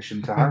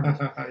information to hand.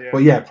 Yeah. But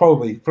yeah,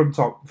 probably from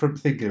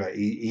thinking about it,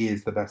 he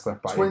is the best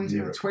left back in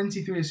Europe.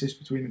 23 assists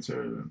between the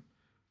two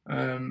of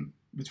them,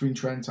 between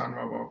Trent and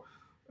Robbo.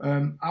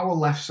 Our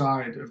left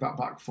side of that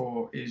back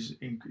four is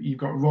you've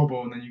got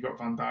Robbo and then you've got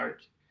Van Dijk.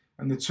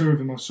 And the two of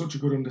them have such a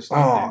good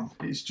understanding.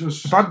 It's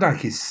just Van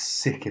Dijk is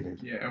sickening.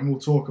 Yeah, and we'll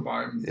talk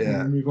about him. Yeah,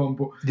 when we move on.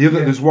 But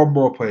there's one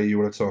more player you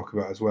want to talk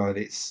about as well, and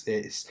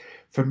it's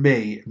for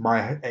me,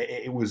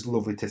 it was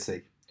lovely to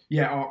see.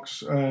 Yeah,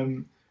 Ox.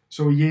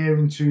 So a year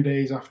and 2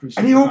 days after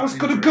he almost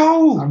got a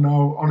goal. I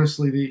know.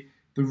 Honestly,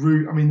 the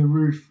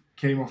roof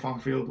came off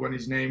Anfield when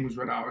his name was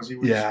read out as he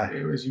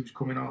was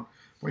coming on.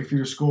 But if he'd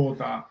have scored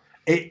that,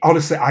 I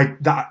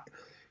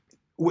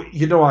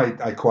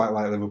quite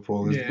like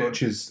Liverpool as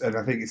much as, and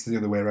I think it's the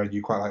other way around.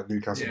 You quite like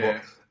Newcastle,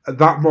 but at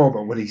that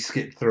moment when he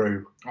skipped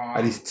through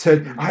and he's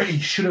turned, he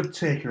should have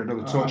taken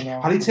another touch.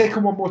 Had he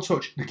taken one more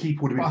touch, the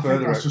keeper would have been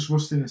further. That's just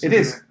rustiness. It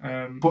is.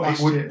 But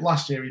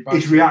last year he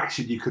his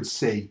reaction, you could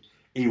see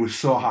he was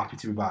so happy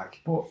to be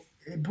back. But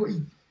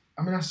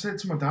I said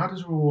to my dad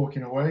as we were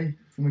walking away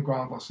from the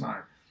ground last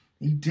night,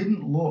 he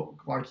didn't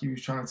look like he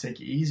was trying to take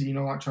it easy.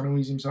 Like trying to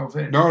ease himself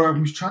in. No.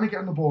 He was trying to get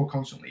on the ball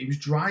constantly. He was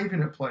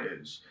driving at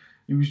players.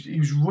 He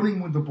was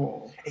running with the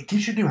ball. It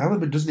gives you a new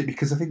element, doesn't it?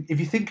 Because I think if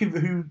you think of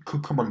who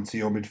could come onto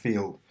your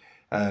midfield,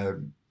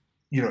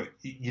 you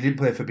didn't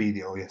play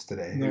Fabinho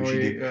yesterday. No,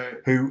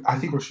 I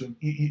think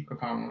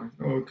apparently,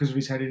 because of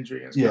his head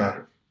injury.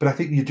 But I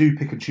think you do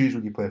pick and choose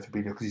when you play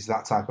Fabinho because he's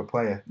that type of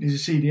player.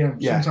 He's a CDM.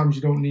 Yeah. Sometimes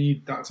you don't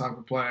need that type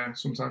of player.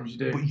 Sometimes you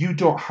do. But you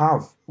don't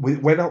have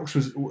when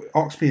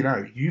Ox being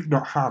out. You've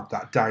not had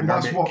that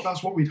dynamic.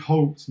 That's what we'd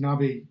hoped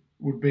Naby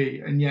would be,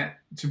 and yet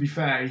to be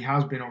fair, he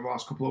has been over the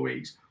last couple of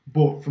weeks.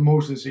 But for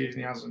most of the season,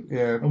 he hasn't.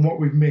 Yeah. And what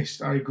we've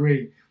missed, I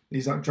agree,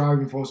 is that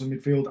driving force in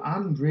midfield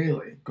and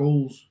really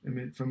goals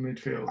from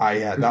midfield. We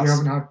haven't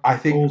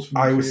had goals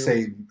from midfield. I was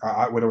saying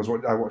when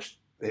I watched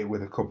it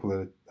with a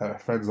couple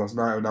of friends last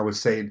night, and I was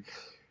saying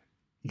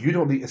you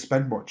don't need to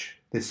spend much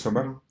this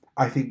summer. Mm.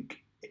 I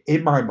think,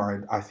 in my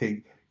mind,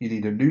 you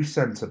need a new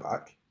centre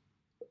back,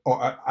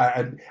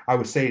 and I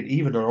was saying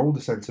even an older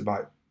centre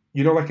back.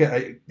 Like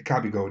it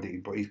can't be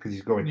Godin, but because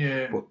he's going.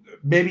 Yeah. But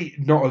maybe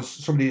not as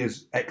somebody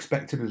as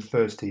expected as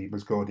first team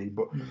as Godin,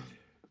 but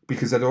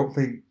because I don't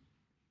think.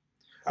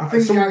 I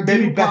think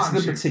maybe better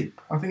than Matip.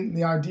 I think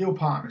the ideal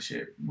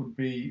partnership would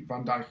be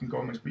Van Dijk and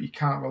Gomez, but you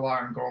can't rely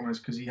on Gomez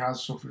because he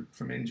has suffered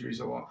from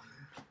injuries a lot.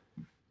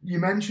 You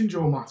mentioned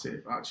Joe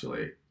Matip.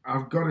 Actually,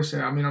 I've got to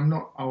say, I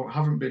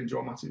haven't been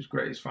Joe Matip's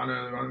greatest fan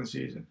earlier on in the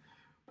season,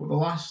 but the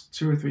last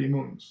 2 or 3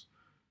 months,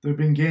 there have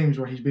been games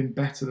where he's been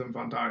better than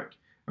Van Dijk.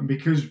 And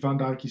because Van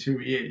Dijk is who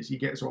he is, he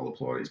gets all the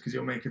plaudits because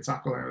he'll make a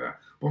tackle over there.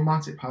 But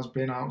Matip has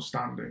been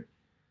outstanding.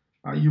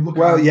 He's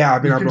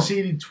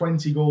conceded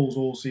 20 goals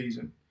all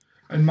season.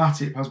 And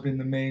Matip has been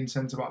the main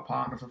centre-back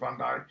partner for Van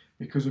Dijk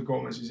because of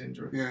Gomez's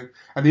injury. Yeah.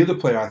 And the other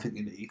player I think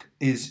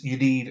you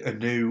need a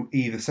new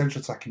either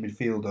central attacking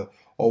midfielder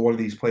or one of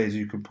these players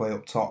who can play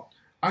up top.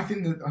 I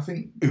think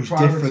who's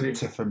different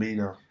to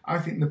Firmino. I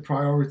think the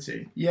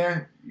priority,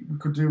 we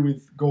could do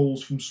with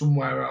goals from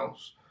somewhere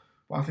else.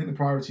 But I think the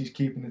priority is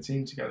keeping the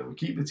team together. We'll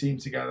keep the team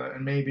together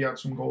and maybe add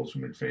some goals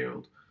from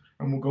midfield,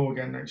 and we'll go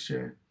again next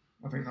year.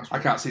 I think that's. I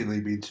can't see Lee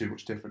being too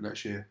much different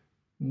next year.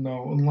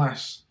 No,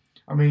 unless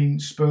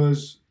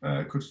Spurs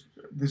could.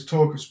 There's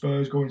talk of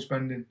Spurs going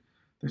spending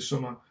this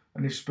summer,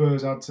 and if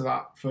Spurs add to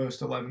that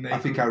first 11, I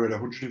think I read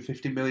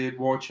 150 million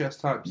war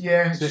chest types.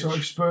 Yeah, so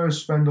if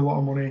Spurs spend a lot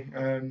of money,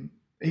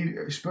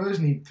 Spurs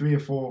need 3 or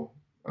 4.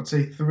 I'd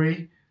say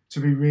 3. To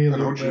be really,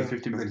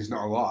 150 million is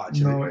not a lot,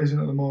 actually. No, it isn't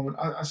at the moment.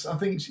 I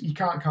think you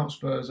can't count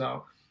Spurs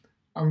out.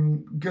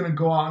 I'm going to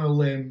go out on a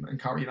limb and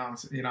count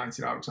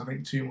United out because I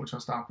think too much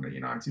has to happen at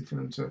United for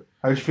them to...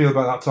 How do you feel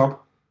about that, Tom?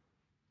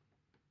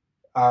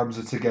 Arms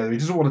are together. He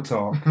doesn't want to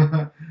talk.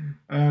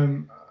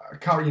 I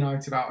count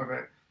United out of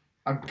it.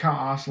 I'd count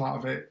Arsenal out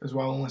of it as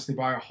well unless they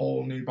buy a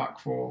whole new back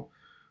four.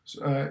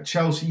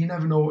 Chelsea, you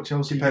never know what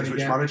Chelsea depends are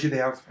which get. manager they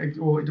have.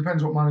 Well, it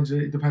depends what manager.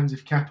 It depends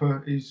if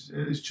Kepa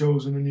is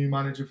chosen a new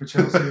manager for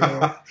Chelsea.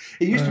 Or,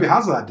 it used to be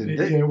Hazard,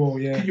 didn't it? Yeah, well,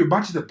 yeah. Can you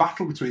imagine the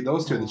battle between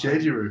those two in the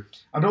changing room?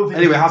 I don't think.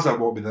 Anyway, Hazard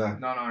won't be there.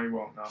 No, he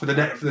won't. No. For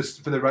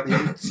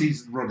the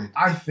season running.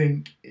 I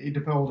think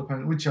it all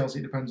depends with Chelsea.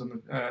 It depends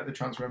on the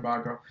transfer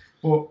embargo.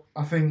 But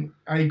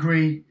I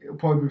agree. It'll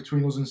probably be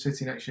between us and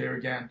City next year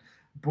again.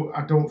 But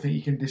I don't think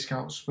you can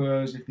discount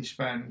Spurs if they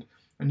spend.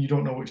 And you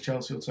don't know which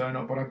Chelsea will turn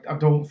up, but I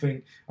don't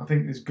think. I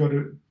think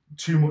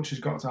too much has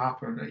got to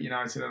happen at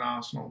United and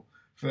Arsenal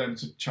for them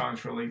to challenge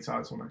for a league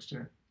title next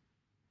year.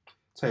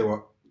 Tell you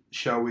what,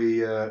 shall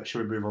we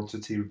move on to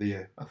Team of the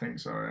Year? I think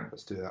so. Yeah.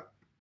 Let's do that.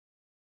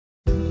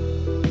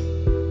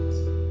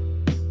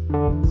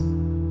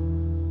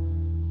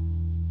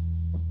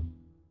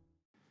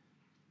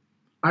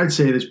 I'd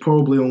say there's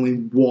probably only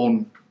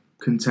one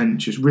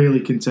really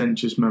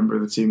contentious member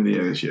of the Team of the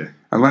Year this year.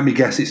 And let me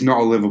guess, it's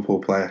not a Liverpool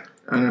player.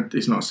 And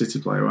it's not a City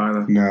player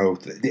either. No.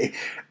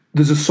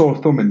 There's a sore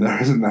thumb in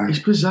there, isn't there? It's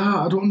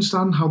bizarre. I don't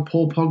understand how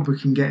Paul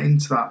Pogba can get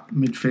into that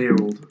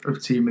midfield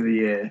of Team of the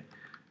Year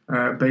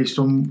based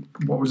on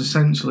what was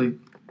essentially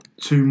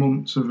 2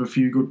 months of a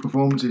few good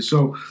performances.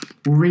 So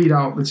we'll read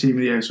out the Team of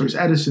the Year. So it's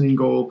Ederson in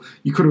goal.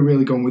 You could have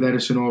really gone with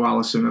Ederson or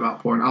Alisson at that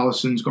point.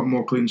 Alisson's got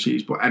more clean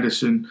sheets, but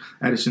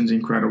Ederson's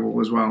incredible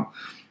as well.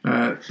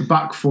 The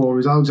back four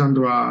is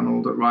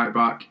Alexander-Arnold at right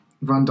back,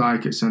 Van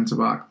Dijk at centre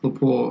back,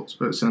 Laporte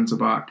at centre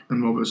back,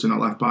 and Robertson at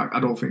left back. I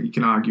don't think you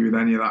can argue with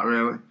any of that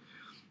really.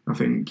 I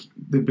think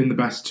they've been the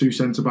best two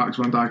centre backs,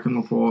 Van Dijk and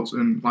Laporte,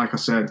 and like I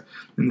said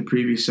in the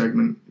previous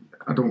segment,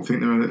 I don't think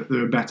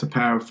they're a better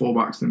pair of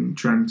fullbacks than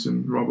Trent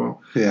and Robbo.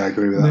 Yeah, I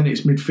agree with that. And then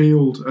it's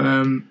midfield.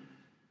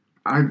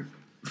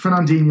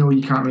 Fernandinho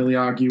you can't really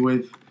argue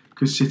with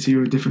because City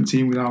are a different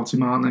team without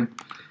him, aren't they?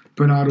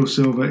 Bernardo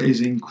Silva is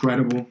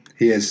incredible.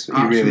 He is. He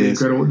Absolutely really is.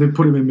 Incredible. They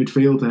put him in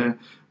midfield here,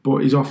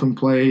 but he's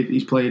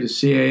played as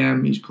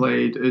CAM, he's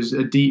played as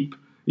a deep.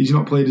 He's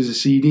not played as a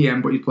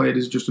CDM, but he's played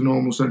as just a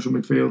normal central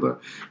midfielder.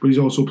 But he's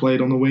also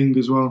played on the wing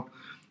as well.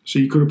 So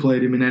you could have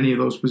played him in any of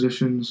those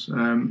positions.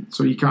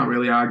 So you can't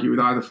really argue with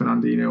either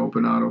Fernandinho or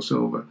Bernardo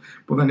Silva.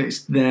 But then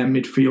it's their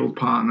midfield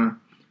partner,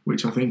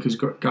 which I think has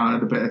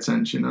garnered a bit of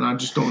attention. And I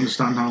just don't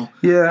understand how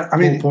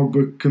Paul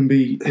Pogba can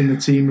be in the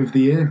Team of the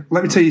Year.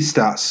 Let me tell you his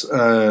stats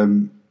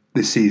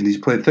this season. He's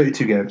played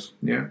 32 games.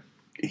 Yeah.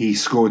 He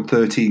scored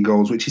 13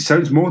 goals, which he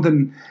sounds more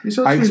than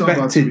I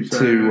expected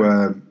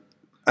to.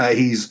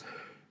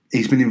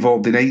 He's been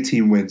involved in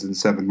 18 wins and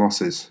 7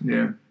 losses.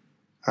 Yeah.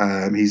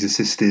 He's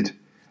assisted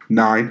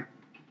 9.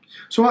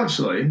 So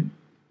actually,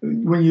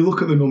 when you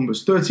look at the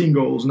numbers, 13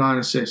 goals, 9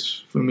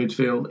 assists for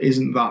midfield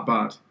isn't that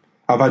bad.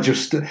 Have I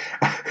just... in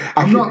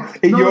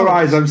your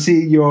eyes, I'm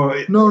seeing your...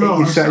 I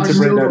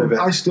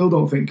still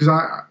don't think, because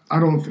I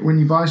don't... When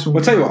you buy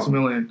someone for $1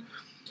 million...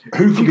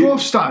 If you go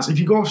off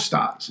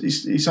stats,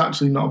 it's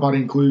actually not a bad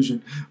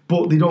inclusion.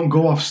 But they don't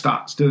go off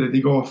stats, do they? They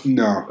go off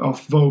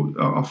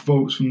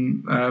votes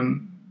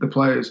from the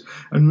players.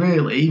 And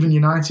really, even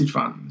United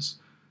fans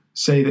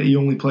say that he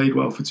only played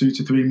well for 2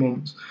 to 3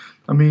 months.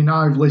 I mean,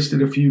 I've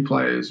listed a few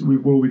players. We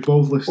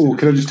both listed. Oh,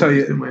 can I just tell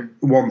you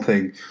one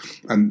thing?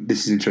 And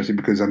this is interesting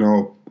because I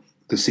know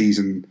the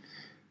season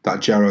that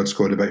Gerrard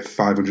scored about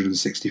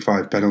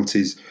 565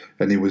 penalties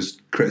and he was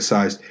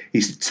criticised.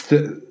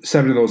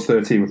 7 of those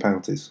 13 were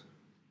penalties.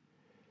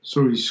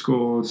 So he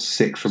scored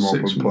 6 from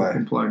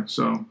open play.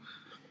 So,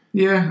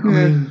 yeah,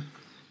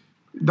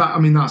 I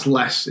mean that's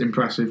less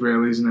impressive,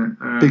 really, isn't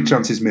it? Big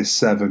chances missed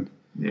 7.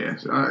 Yeah,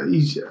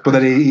 but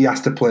then he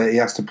has to play. He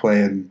has to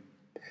play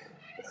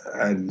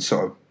and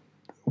sort of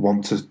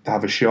want to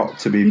have a shot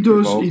to be.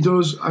 Involved. He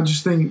does.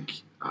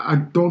 I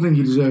don't think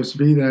he deserves to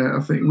be there.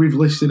 I think we've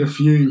listed a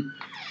few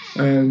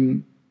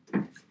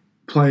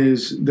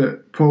players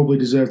that probably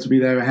deserve to be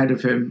there ahead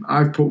of him.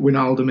 I've put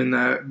Wijnaldum in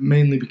there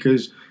mainly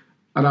because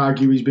I'd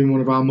argue he's been one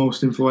of our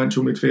most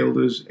influential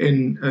midfielders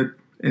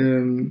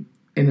in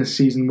a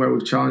season where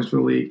we've challenged for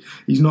the league.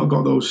 He's not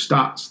got those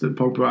stats that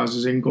Pogba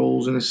has in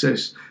goals and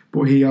assists,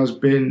 but he has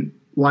been,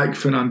 like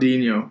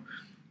Fernandinho,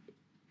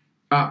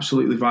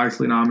 absolutely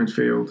vital in our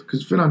midfield.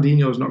 Because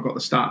Fernandinho's not got the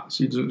stats.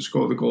 He doesn't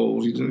score the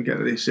goals. He doesn't get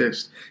the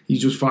assist.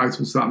 He's just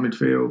vital to that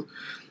midfield.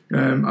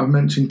 I've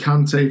mentioned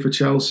Kante for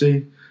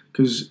Chelsea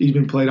because he's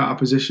been played out of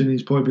position.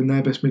 He's probably been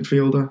their best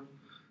midfielder.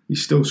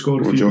 He's still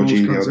scored a few goals.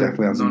 Jorginho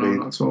definitely hasn't been.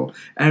 Not at all.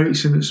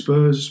 Eriksen at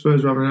Spurs.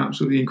 Spurs are having an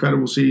absolutely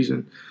incredible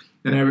season.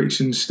 And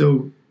Eriksen's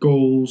still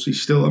goals.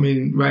 He's still,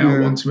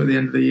 Real wants him at the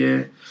end of the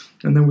year.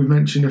 And then we've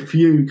mentioned a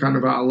few kind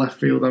of out of left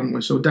field, haven't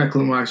we? So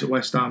Declan Rice at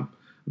West Ham.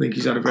 I think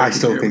he's had a very good year. I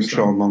still think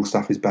Sean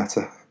Longstaff is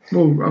better.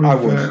 Well,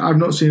 I've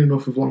not seen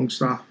enough of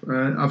Longstaff.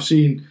 I've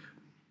seen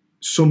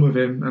some of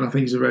him, and I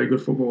think he's a very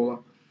good footballer.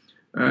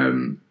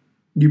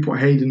 You put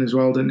Hayden as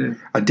well, didn't you?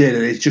 I did,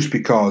 and it's just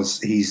because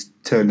he's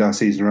turned our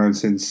season around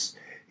since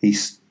he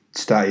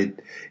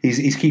started.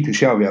 He's keeping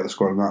Shelby out of the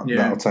squad, and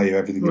that'll tell you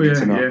everything you need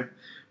to know.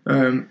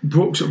 Yeah.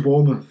 Brooks at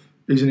Bournemouth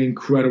is an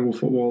incredible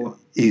footballer.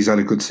 He's had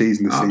a good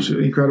season this season.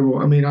 Absolutely incredible.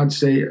 I mean, I'd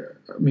say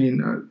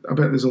mean, I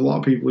bet there's a lot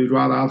of people who'd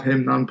rather have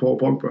him than Paul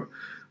Pogba.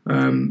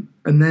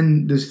 And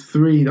then there's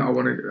three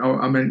that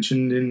I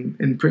mentioned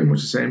in pretty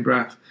much the same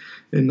breath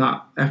in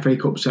that FA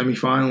Cup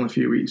semi-final a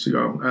few weeks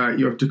ago.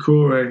 You have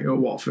Doucouré at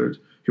Watford,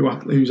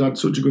 who's had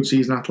such a good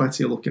season.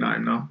 Atleti are looking at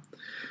him now,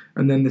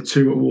 and then the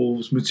two at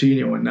Wolves,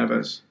 Moutinho and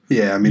Neves.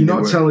 Yeah, I mean,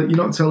 you're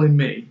not telling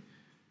me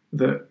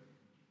that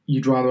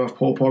you'd rather have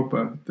Paul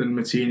Pogba than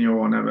Moutinho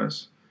or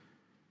Neves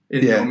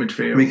in your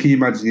midfield. I mean, can you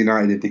imagine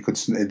United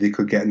if they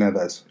could get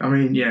Neves? I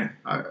mean, yeah.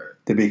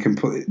 They'd be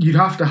complete. You'd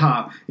have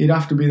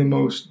to be the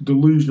most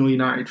delusional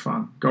United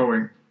fan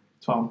going,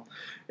 Tom,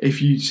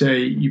 if you say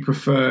you'd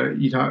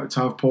have to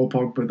have Paul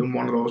Pogba than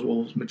one of those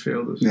Wolves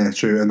midfielders. Yeah,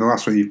 true. And the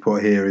last one you've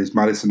put here is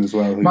Maddison as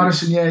well.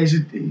 Maddison,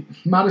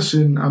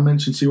 I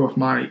mentioned to you off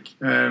mic,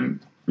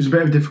 was a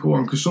bit of a difficult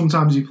one because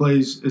sometimes he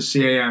plays as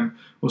CAM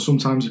or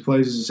sometimes he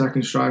plays as a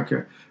second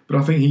striker. But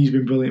I think he's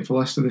been brilliant for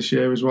Leicester this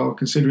year as well,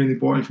 considering they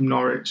bought him from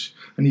Norwich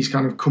and he's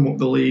kind of come up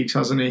the leagues,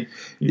 hasn't he?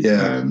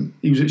 Yeah.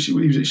 He was at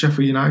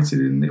Sheffield United,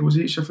 and was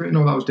he at Sheffield?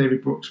 No, that was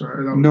David Brooks, right?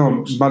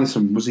 Brooks.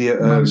 Maddison was he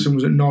at? Maddison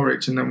was at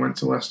Norwich and then went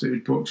to Leicester. It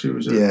was Brooks who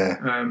was at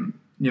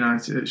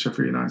United, at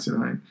Sheffield United,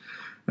 I think.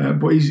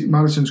 But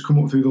Maddison's come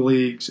up through the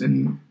leagues,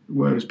 and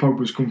whereas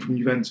Pogba's come from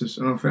Juventus,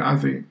 and I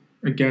think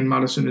again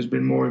Maddison has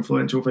been more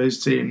influential for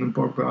his team than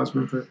Pogba has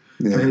been for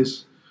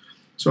his.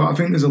 So I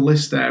think there's a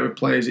list there of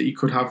players that you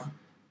could have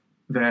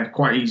there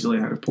quite easily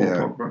ahead of Paul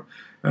Pogba.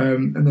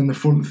 And then the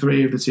front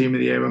three of the team of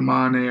the year are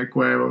Mane,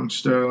 Aguero and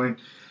Sterling.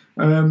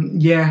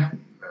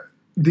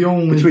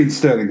 Between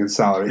Sterling and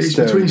Salah. It's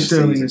between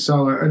Sterling and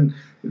Salah. And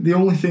the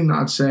only thing that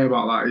I'd say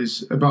about that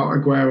is, about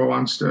Aguero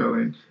and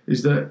Sterling,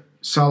 is that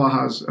Salah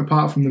has,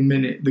 apart from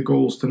the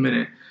goals to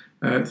minute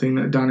thing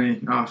that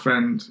Danny, our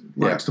friend,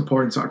 likes to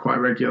point at quite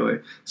regularly,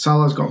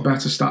 Salah's got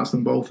better stats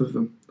than both of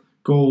them.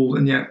 Goal,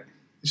 and yet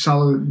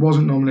Salah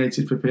wasn't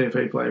nominated for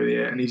PFA Player of the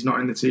Year and he's not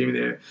in the Team of the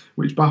Year,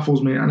 which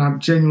baffles me. And I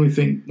genuinely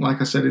think, like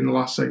I said in the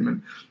last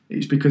segment,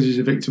 it's because he's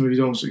a victim of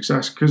his own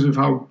success, because of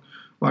how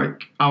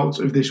out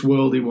of this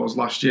world he was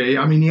last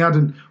year. I mean, he had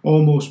an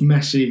almost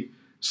Messi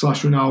 /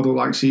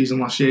 Ronaldo season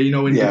last year,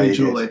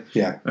 individually.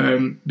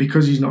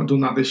 Because he's not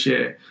done that this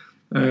year.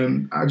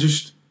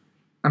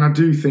 I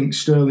do think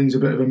Sterling's a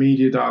bit of a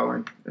media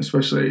darling,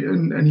 especially,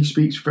 and he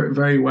speaks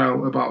very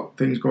well about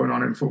things going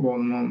on in football at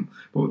the moment.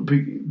 But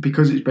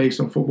because it's based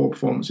on football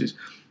performances,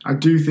 I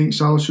do think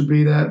Salah should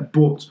be there.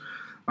 But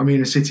I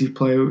mean, a City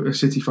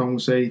fan will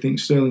say he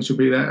thinks Sterling should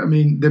be there. I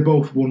mean, they're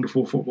both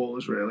wonderful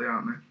footballers, really,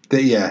 aren't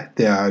they?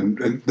 They are,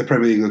 and the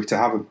Premier League look to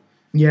have them.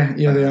 Yeah,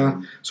 they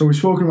are. So we've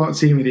spoken about the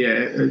Team of the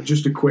Year.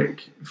 Just a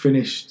quick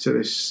finish to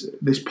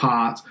this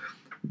part.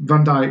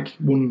 Van Dijk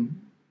won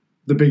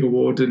the big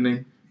award, didn't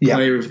he?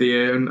 Player of the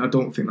Year, and I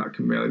don't think that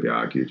can really be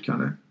argued,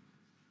 can it?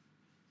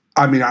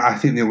 I mean, I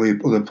think the only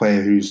other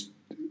player who's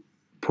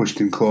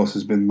pushed him close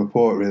has been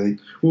Laporte, really.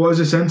 Well, as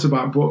a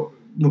centre-back, but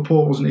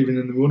Laporte wasn't even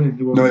in the running.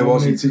 He wasn't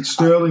nominated. He wasn't.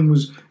 Sterling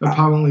was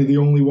apparently the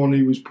only one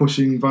who was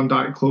pushing Van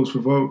Dijk close for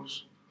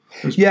votes.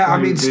 Yeah, I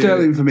mean,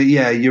 Sterling for me,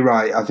 you're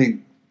right. I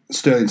think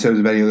Sterling in terms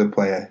of any other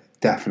player,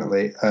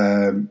 definitely.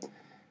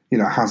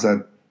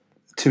 Hazard,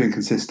 too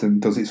inconsistent,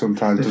 does it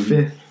sometimes.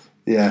 Fifth.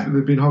 Yeah,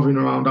 they've been hovering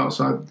around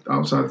outside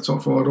the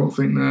top four. I don't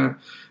think they're.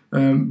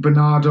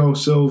 Bernardo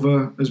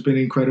Silva has been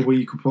incredible.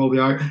 You could probably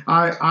argue.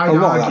 A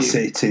lot of that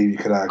City team, you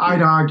could argue.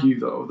 I'd argue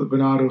though that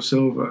Bernardo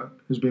Silva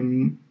has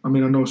been. I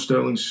mean, I know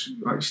Sterling's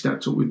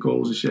stepped up with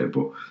goals this year,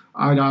 but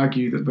I'd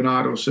argue that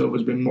Bernardo Silva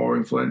has been more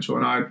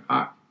influential, and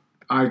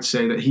I'd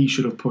say that he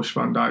should have pushed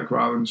Van Dijk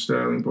rather than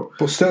Sterling.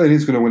 But Sterling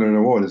is going to win an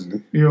award,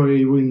 isn't he?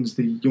 He wins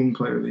the Young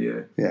Player of the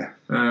Year. Yeah.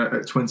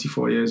 At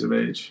 24 years of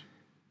age.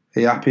 Are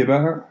you happy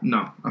about that?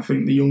 No, I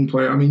think the young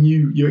player. I mean,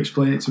 you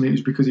explained it to me. It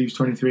was because he was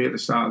 23 at the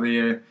start of the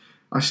year.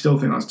 I still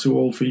think that's too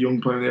old for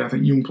young player of the year. I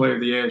think young player of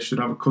the year should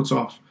have a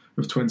cut-off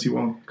of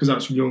 21 because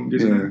that's young,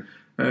 isn't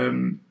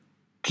it?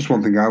 Just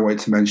one thing I wanted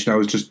to mention. I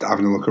was just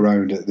having a look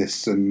around at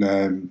this, and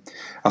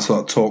I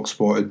saw that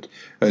TalkSport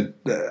had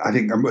I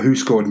think Who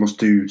Scored must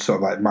do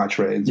sort of match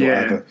ratings or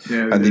whatever,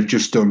 and they've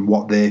just done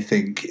what they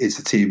think is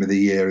the Team of the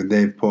Year, and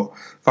they've put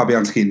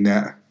Fabianski in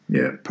net,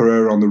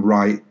 Pereira on the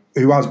right,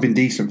 who has been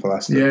decent for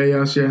Leicester. Yeah, he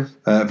has,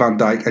 Van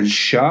Dijk and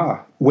Shah,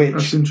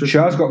 which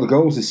Shah's got the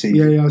goals this season.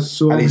 Yeah, he has.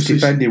 So and he's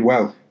defending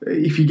well.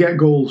 If you get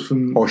goals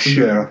from... Or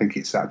Shah, I think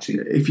it's actually...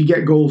 If you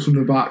get goals from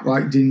the back,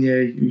 like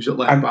Digne, who's at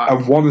left back...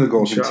 And one of the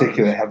goals in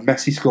particular, had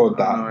Messi scored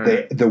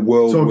that, the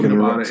world would have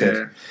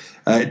erupted.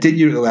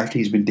 Digne at the left,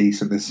 he's been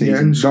decent this season.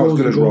 And not as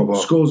good as Robbo.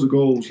 Scores the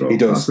goals, though. He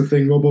does. That's the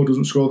thing. Robbo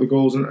doesn't score the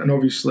goals, and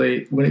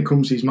obviously, when it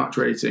comes to his match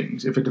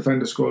ratings, if a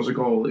defender scores a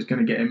goal, it's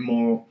going to get him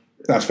more...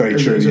 That's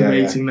very true.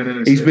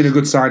 He's been a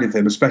good signing for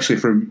him, especially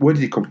from where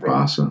did he come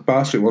from?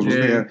 Barca it was,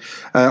 wasn't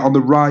he? On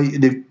the right,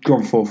 they've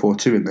gone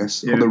 4-4-2 in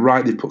this. On the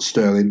right, they've put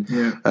Sterling.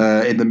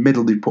 In the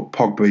middle, they've put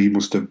Pogba. He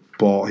must have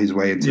bought his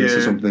way into this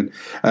or something.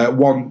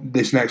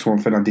 This next one,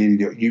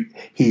 Fernandinho,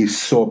 he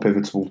is so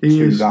pivotal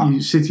to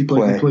that. City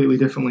play completely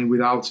differently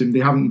without him. They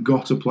haven't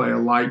got a player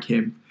like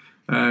him,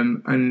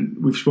 and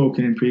we've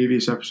spoken in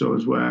previous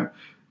episodes where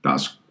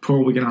that's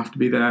probably going to have to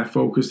be their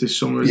focus this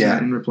summer, isn't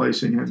it, in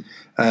replacing him.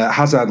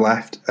 Hazard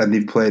left, and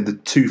they've played the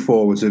two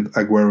forwards of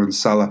Aguero and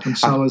Salah. And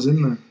Salah's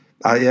in there.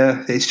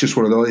 Yeah, it's just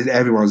one of those.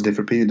 Everyone has a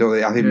different opinion, don't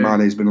they? I think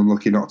Mane's been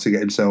unlucky not to get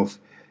himself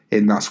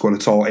in that squad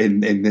at all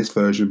in this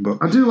version. But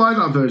I do like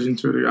that version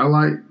too. I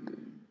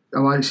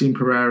like seeing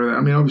Pereira there.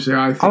 I mean, obviously,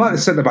 I like the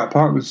centre back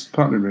partner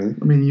really.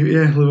 I mean,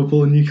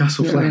 Liverpool and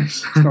Newcastle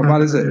players. It's not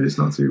bad, is it? It's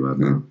not too bad,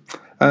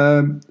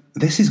 no.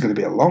 This is going to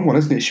be a long one,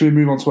 isn't it? Should we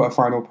move on to our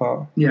final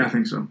part? Yeah, I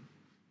think so.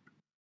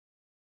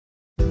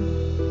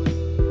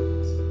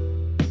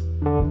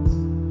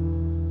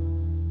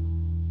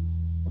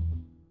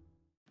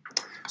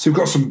 So we've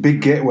got some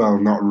big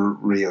not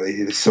really.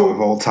 It's sort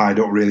of all tied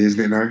up, really, isn't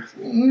it now?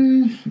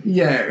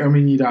 Yeah, I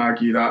mean, you'd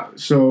argue that.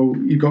 So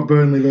you've got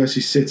Burnley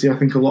versus City. I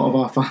think a lot of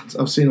our fans,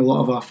 I've seen a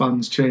lot of our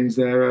fans change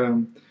their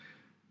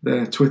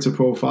Twitter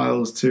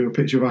profiles to a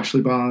picture of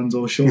Ashley Barnes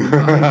or Sean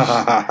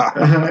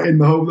Dyche in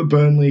the hope that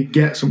Burnley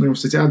get something off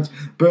City.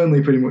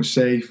 Burnley pretty much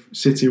safe.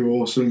 City were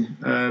awesome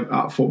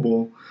at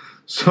football.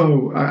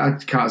 So I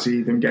can't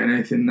see them getting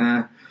anything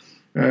there.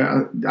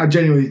 I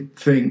genuinely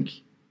think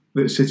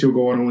that City will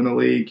go on and win the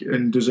league,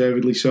 and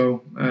deservedly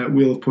so.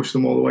 We'll have pushed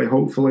them all the way,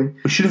 hopefully.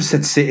 We should have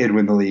said City would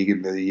win the league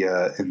in the.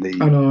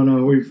 I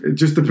know. We've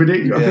just the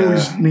prediction. I think we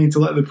just need to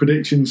let the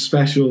prediction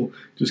special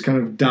just kind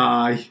of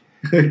die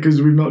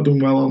because we've not done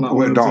well on that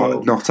one.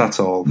 Not at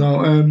all.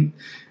 No.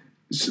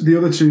 So the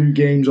other two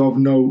games of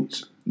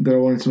note that I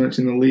wanted to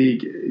mention in the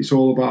league, it's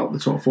all about the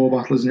top four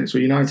battle, isn't it? So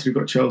United have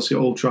got Chelsea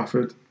at Old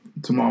Trafford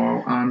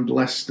tomorrow, and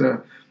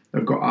Leicester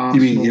have got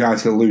Arsenal. You mean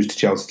United will lose to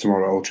Chelsea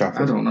tomorrow at Old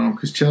Trafford? I don't know,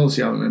 because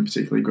Chelsea haven't been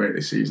particularly great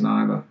this season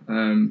either.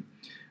 And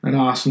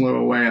Arsenal are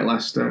away at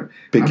Leicester.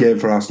 Big game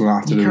for Arsenal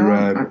after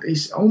the...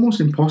 It's almost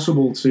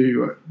impossible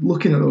to...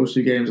 Looking at those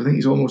two games, I think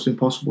it's almost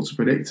impossible to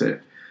predict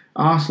it.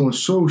 Arsenal are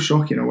so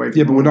shocking away from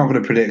home. But we're not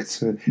going to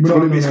predict. It's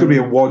going to be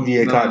a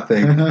one-year type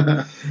thing.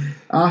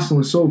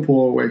 Arsenal are so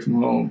poor away from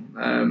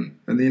home.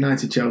 And the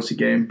United-Chelsea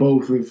game,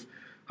 both have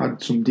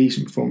had some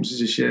decent performances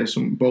this year.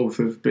 Both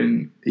have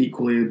been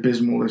equally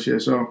abysmal this year.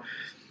 So,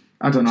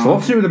 I don't know. It's a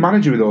lot to do with the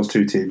manager with those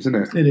two teams, isn't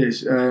it? It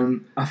is.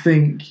 I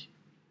think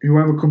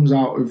whoever comes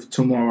out of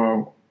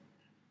tomorrow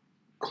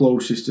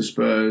closest to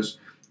Spurs,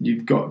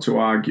 you've got to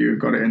argue,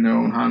 got it in their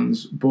own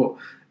hands. But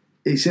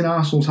it's in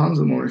Arsenal's hands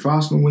at the moment. If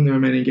Arsenal win the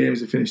remaining games,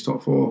 they finish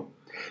top four.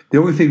 The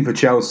only thing for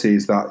Chelsea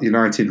is that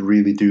United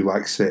really do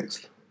like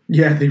sixth.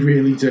 Yeah, they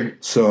really do.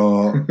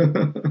 So,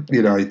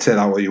 you take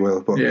that what you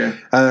will. But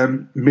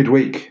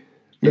midweek.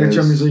 Yeah,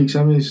 Champions League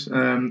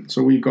semis.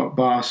 So we've got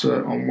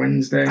Barca on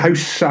Wednesday. How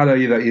sad are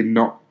you that you're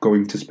not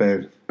going to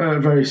Spain?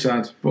 Very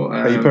sad. But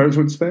are your parents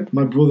going to Spain?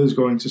 My brother's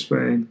going to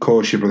Spain. Of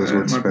course your brother's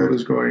going to Spain. My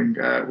brother's going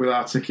with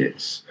our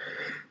tickets.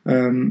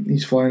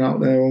 He's flying out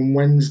there on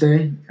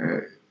Wednesday.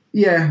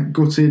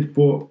 Gutted,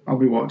 but I'll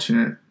be watching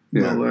it.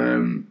 Yeah.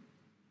 Well,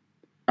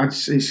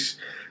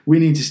 we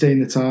need to stay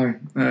in the tie.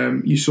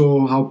 You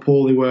saw how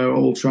poor they were at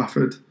Old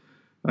Trafford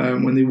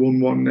when they won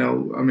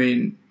 1-0. I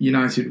mean,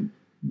 United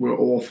were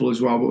awful as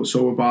well, but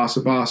so were Barca.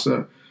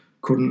 Barca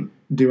couldn't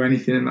do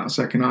anything in that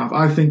second half.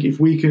 I think if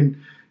we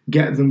can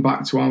get them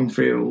back to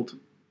Anfield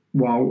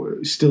while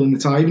still in the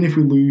tie, even if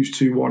we lose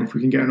 2-1, if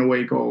we can get an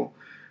away goal,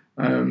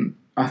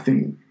 I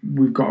think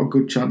we've got a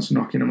good chance of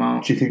knocking them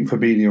out. Do you think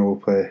Fabinho will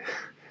play?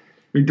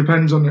 It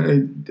depends on...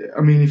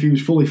 I mean, if he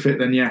was fully fit,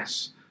 then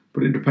yes.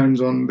 But it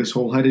depends on this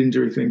whole head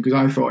injury thing, because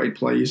I thought he'd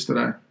play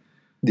yesterday.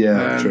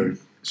 Yeah, true.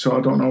 So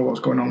I don't know what's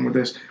going on with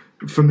this.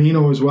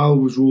 Firmino as well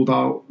was ruled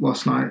out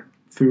last night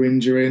through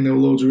injury, and there were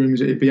loads of rumours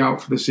that he'd be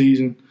out for the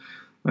season.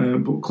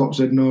 But Klopp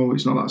said, no,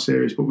 it's not that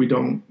serious, but we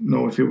don't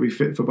know if he'll be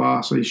fit for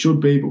Barca. So he should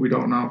be, but we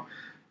don't know.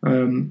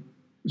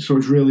 So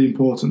it's really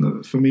important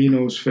that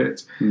Firmino's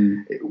fit.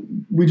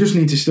 We just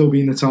need to still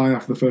be in the tie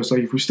after the first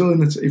leg. If we're still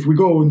if we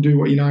go and do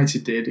what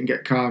United did and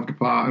get carved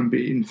apart and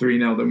beaten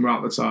 3-0, then we're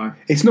out the tie.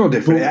 It's no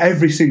different.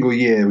 Every single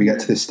year we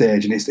get to this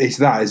stage, and it's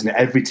that, isn't it?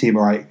 Every team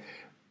are like,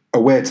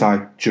 away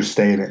tie, just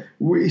stay in it.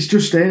 It's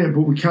just staying in it,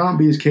 but we can't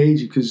be as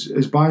cagey, because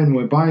as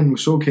Bayern were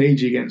so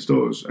cagey against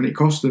us, and it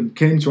cost them.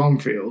 Came to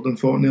Anfield and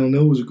thought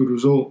 0-0 was a good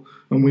result,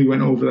 and we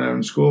went over there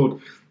and scored.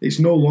 It's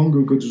no longer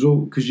a good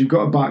result, because you've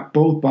got to back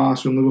both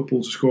Barca and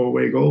Liverpool to score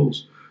away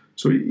goals.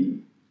 So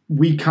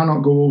we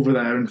cannot go over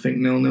there and think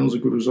 0-0 is a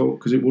good result,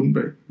 because it wouldn't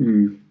be.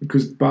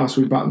 Because Barca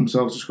would back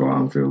themselves to score at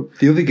Anfield.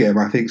 The other game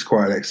I think is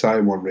quite an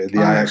exciting one, really. The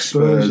Ajax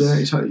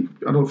Spurs.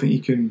 I don't think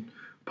you can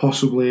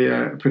possibly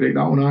predict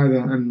that one either,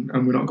 and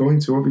we're not going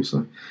to,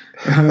 obviously.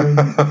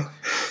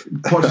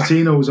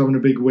 Pochettino was having a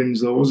big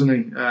wins though, wasn't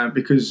he?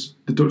 Because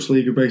the Dutch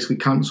league have basically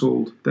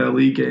cancelled their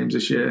league games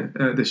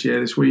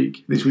this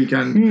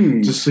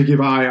weekend, just to give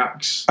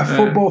Ajax a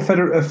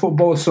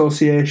football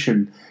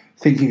association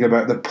thinking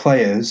about the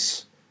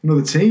players,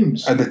 the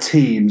teams, and the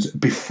teams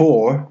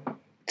before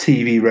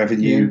TV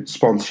revenue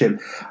sponsorship.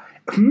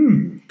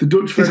 The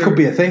Dutch this could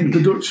be a thing.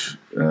 The Dutch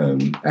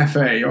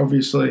FA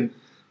obviously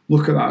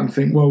look at that and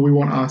think, well, we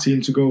want our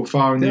team to go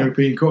far in the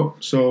European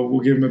Cup, so we'll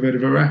give them a bit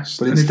of a rest.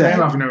 But and if they're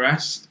having a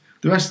rest,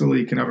 The rest of the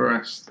league can have a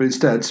rest. But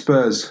instead,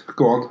 Spurs,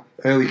 go on,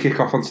 early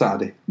kick-off on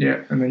Saturday.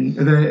 Yeah, and then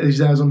is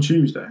theirs on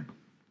Tuesday?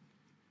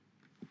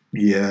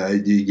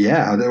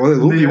 Yeah. Well, it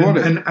will be, won't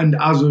it? And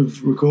as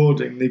of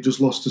recording, they've just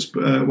lost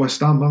to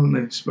West Ham, haven't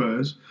they,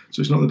 Spurs? So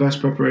it's not the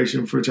best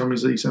preparation for a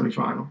Champions League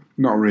semi-final.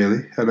 Not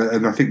really.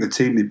 And I think the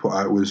team they put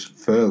out was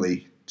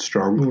fairly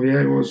strong. Oh,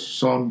 yeah, it was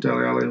Son,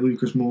 Dele Alli,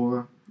 Lucas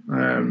Moura.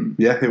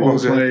 It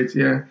was. Played,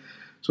 yeah.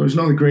 So it's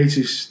not the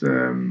greatest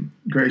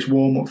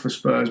warm-up for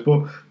Spurs.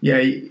 But,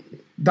 yeah,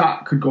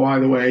 that could go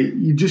either way.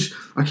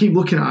 I keep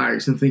looking at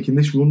Ajax and thinking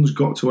this run's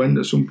got to end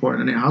at some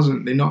point, and it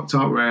hasn't. They knocked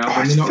out Real,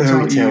 and they knocked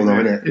out Juve.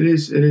 Though, isn't it?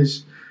 It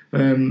is.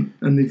 And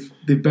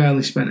they've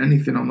barely spent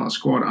anything on that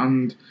squad,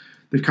 and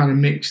they've kind of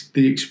mixed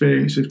the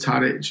experience of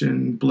Tadic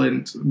and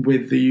Blint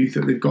with the youth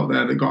that they've got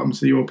there that got them to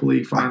the Europa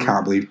League final. I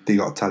can't believe they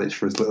got Tadic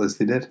for as little as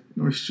they did.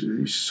 It was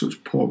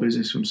such poor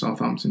business from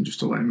Southampton just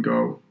to let him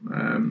go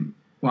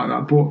like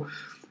that. But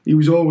he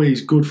was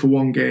always good for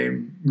one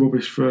game,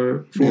 rubbish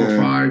for 4 or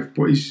 5.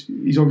 But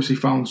he's obviously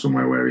found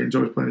somewhere where he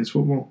enjoys playing his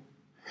football.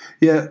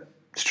 Yeah,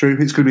 it's true.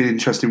 It's going to be an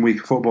interesting week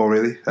of football,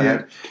 really.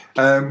 Yeah.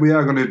 We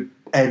are going to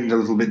end a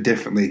little bit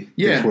differently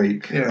this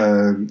week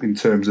in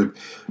terms of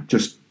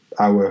just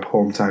our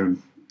hometown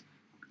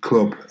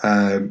club,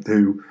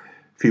 who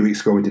a few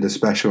weeks ago we did a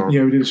special on.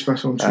 Yeah, we did a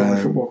special on Chorley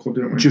Football Club,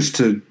 didn't we? Just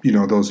to,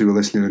 those who are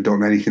listening and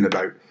don't know anything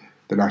about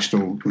the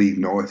National League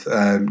North,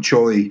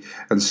 Chorley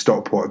and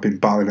Stockport have been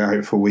battling it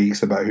out for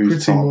weeks about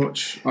who's top. Pretty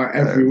much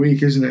every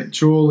week, isn't it?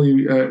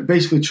 Chorley have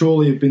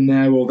been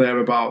there or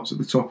thereabouts at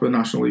the top of the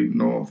National League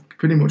North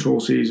pretty much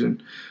all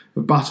season.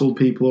 Have battled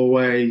people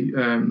away,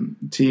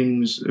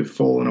 teams have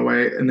fallen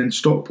away, and then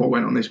Stockport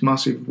went on this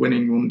massive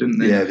winning run, didn't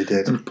they? Yeah, they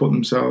did. And they put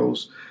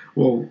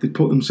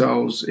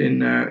themselves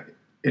in a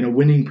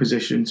winning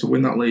position to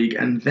win that league,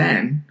 and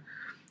then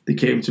they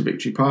came to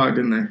Victory Park,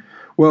 didn't they?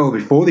 Well,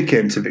 before they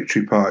came to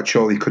Victory Park,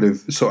 Chorley could have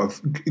sort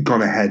of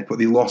gone ahead, but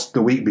they lost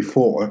the week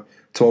before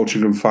to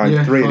Altrincham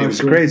 5-3, and it was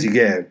a crazy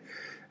game.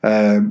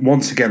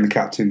 Once again, the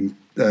captain,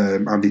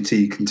 Andy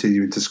T,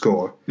 continuing to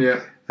score. Yeah.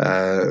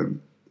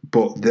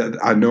 But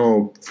I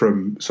know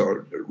from sort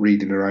of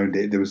reading around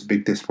it, there was a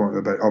big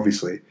disappointment about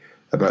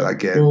that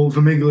game. Well,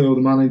 Vermiglio,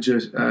 the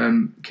manager,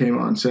 came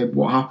out and said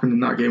what happened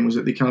in that game was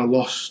that they kind of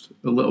lost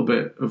a little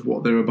bit of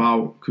what they're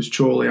about, because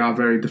Chorley are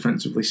very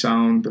defensively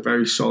sound. They're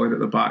very solid at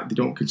the back. They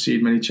don't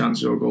concede many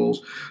chances or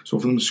goals. So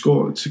for them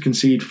to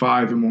concede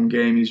 5 in one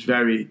game is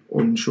very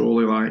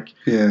un-Chorley-like.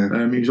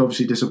 Yeah. He was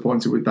obviously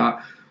disappointed with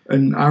that.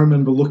 And I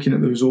remember looking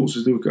at the results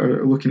as they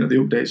were looking at the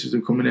updates as they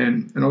were coming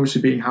in, and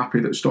obviously being happy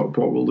that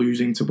Stockport were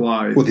losing to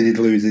Blythe. Well, they did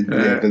lose at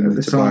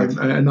the time,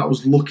 and that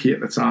was lucky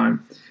at the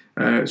time.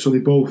 So they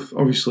both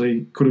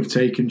obviously could have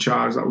taken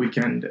charge that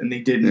weekend, and they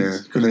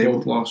didn't because they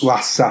both lost.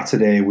 Last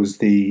Saturday was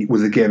the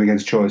game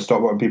against Chorley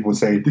Stockport, and people were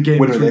saying the game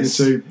winner between the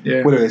two.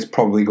 Yeah. Winner of this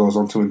probably goes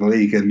on to win the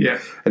league, and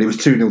it was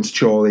 2-0 to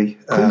Chorley.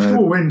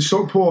 Comfortable win.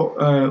 Stockport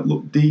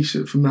looked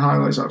decent from the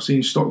highlights I've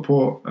seen.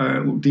 Stockport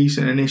looked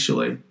decent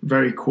initially,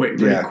 very quick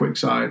quick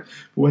side.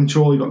 But when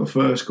Chorley got the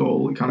first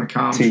goal, it kind of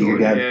calmed. Again.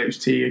 Yeah, it was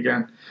T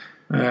again.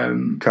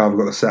 Carver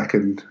got the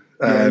second,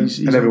 and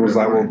everyone was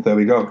like, "Well, there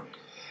we go."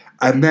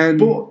 And then,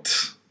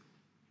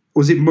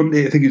 was it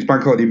Monday? I think it was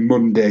Bank Holiday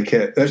Monday.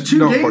 It was 2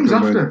 games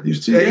after. It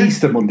was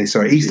Easter Monday.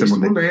 Sorry, Easter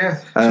Monday.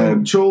 Yeah.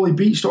 So Chorley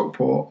beat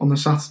Stockport on the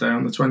Saturday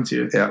on the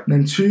 20th. Yeah. And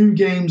then 2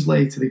 games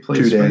later they played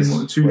 2 days.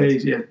 2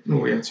 days. Yeah.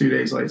 2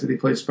 days later they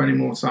played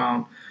Spennymoor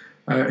Town,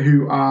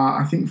 who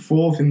are I think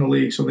 4th in the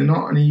league. So they're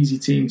not an easy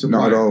team to play.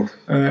 Not at all.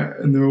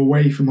 And they're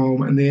away from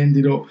home, and they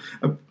ended up.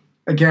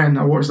 Again,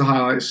 I watched the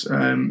highlights,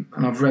 and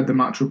I've read the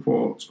match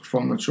reports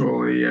from the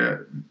Chorley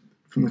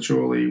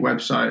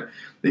website.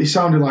 It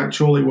sounded like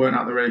Chorley weren't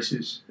at the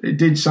races. It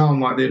did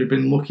sound like they'd have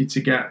been lucky to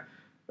get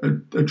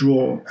a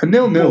draw. A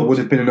 0-0 would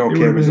have been an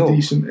okay result.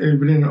 It would have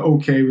been an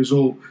okay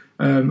result,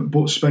 but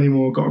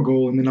Spennymoor got a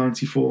goal in the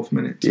 94th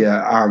minute.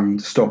 Yeah,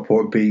 and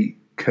Stockport beat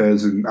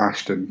Curzon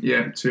Ashton.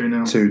 Yeah,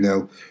 2-0.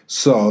 2-0.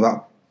 So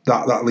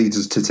that leads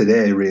us to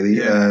today, really.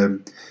 Yeah.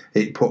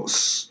 It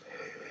puts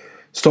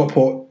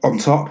Stockport on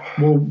top.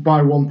 Well,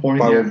 by 1 point.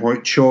 By 1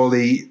 point.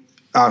 Chorley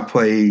are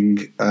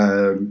playing...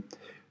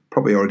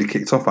 probably already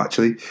kicked off,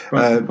 actually.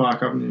 Bradford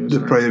Park Avenue.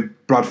 They're playing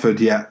Bradford,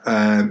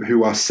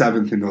 who are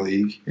 7th in the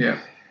league. Yeah.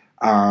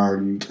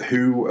 And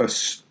who are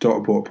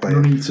Stockport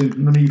playing?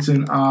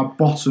 Nuneaton are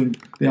bottom.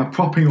 They are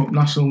propping up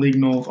National League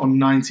North on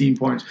 19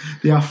 points.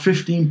 They are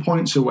 15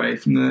 points away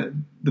from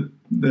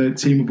the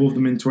team above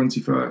them in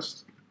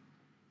 21st.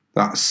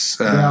 That's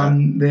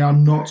they are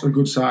not a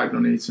good side,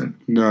 Nuneaton.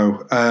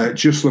 No.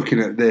 Just looking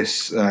at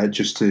this,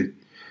 just to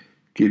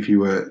give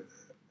you a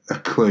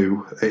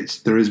clue,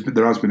 there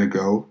has been a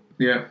goal.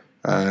 Yeah.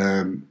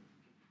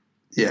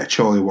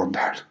 Chorley 1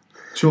 down.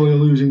 Chorley are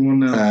losing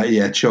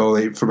 1-0.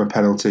 Chorley from a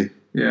penalty.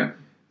 Yeah.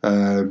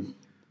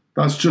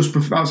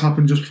 That's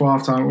happened just before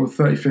half time, or the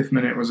 35th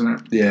minute,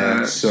 wasn't it?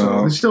 Yeah. So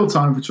there's still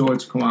time for Chorley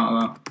to come out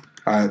of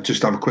that.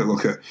 Just have a quick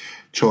look at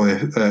Chorley,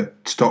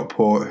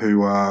 Stockport,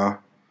 who are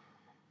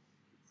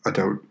I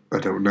don't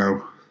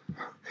know.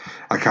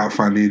 I can't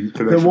find the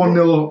information. They're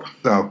 1-0 up.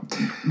 No.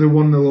 They're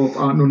 1-0 up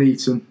at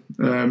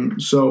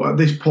Nuneaton. So at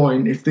this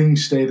point, if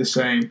things stay the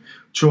same,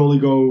 Chorley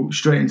go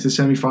straight into the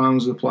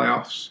semi-finals of the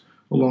playoffs,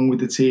 along with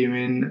the team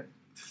in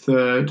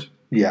third.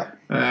 Yeah.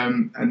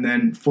 And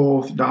then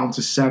fourth down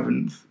to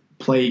seventh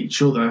play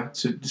each other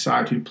to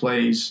decide who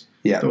plays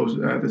those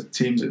the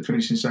teams that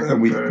finish in second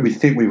and third. We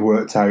think we've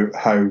worked out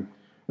how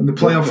the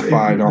playoff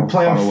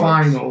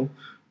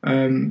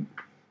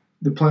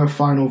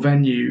final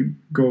venue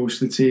goes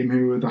to the team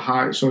who are the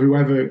highest. So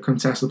whoever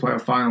contests the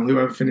playoff final,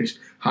 whoever finished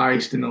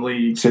highest in the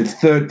league. So it's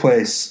third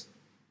place.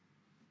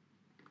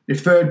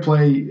 If Chorley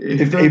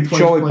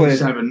plays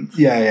seventh,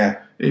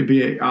 it'd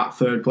be at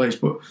third place.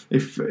 But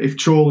if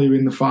Chorley were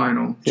in the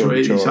final,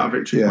 it's at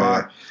Victory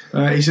Park.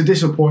 It's a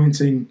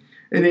disappointing.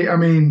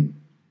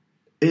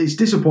 It's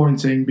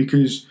disappointing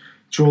because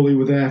Chorley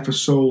were there for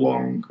so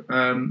long.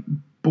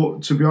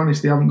 But to be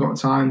honest, they haven't got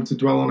time to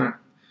dwell on it.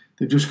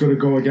 They've just got to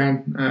go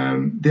again.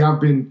 They have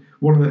been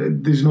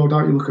there's no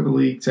doubt, you look at the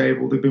league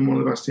table, they've been one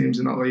of the best teams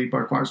in that league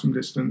by quite some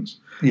distance.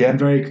 Yeah. And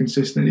very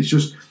consistent. It's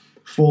just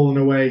fallen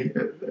away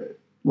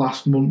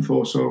last month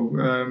or so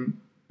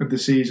of the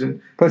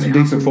season. Played some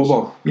decent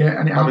football. Yeah,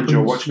 and it happens. I've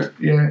enjoyed watching it.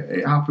 Yeah,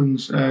 it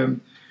happens.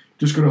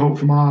 Just got to hope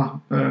from our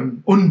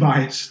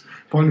unbiased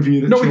point of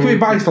view that we can be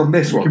biased on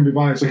this one. We can be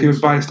biased. We can be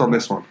biased on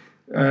this one.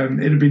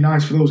 It'd be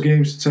nice for those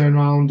games to turn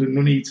around and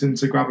Nuneaton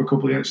to grab a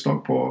couple against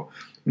Stockport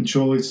and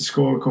Chorley to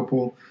score a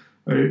couple.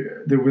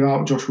 They're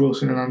without Josh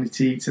Wilson and Andy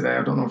T today.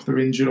 I don't know if they're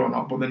injured or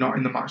not, but they're not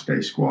in the match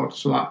day squad,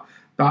 so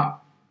that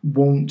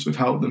won't have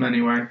helped them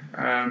anyway.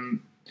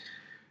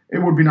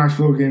 It would be nice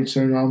for those games to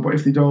turn around, but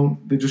if they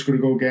don't, they're just going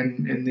to go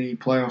again in the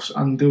playoffs,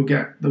 and they'll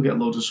get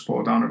loads of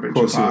support down at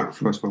Victory Park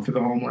for the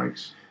home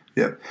legs.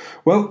 Yeah.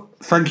 Well,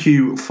 thank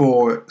you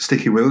for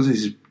sticking with us.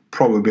 This has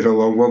probably been a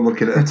long one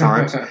looking at the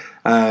times.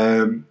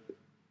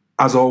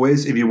 As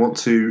always, if you want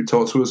to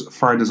talk to us,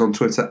 find us on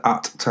Twitter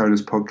at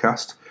Towners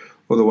Podcast.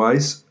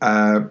 Otherwise,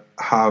 have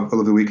a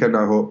lovely weekend.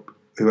 I hope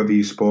whoever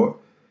you support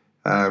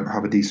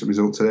have a decent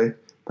result today.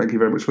 Thank you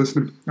very much for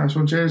listening. Nice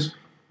one. Cheers.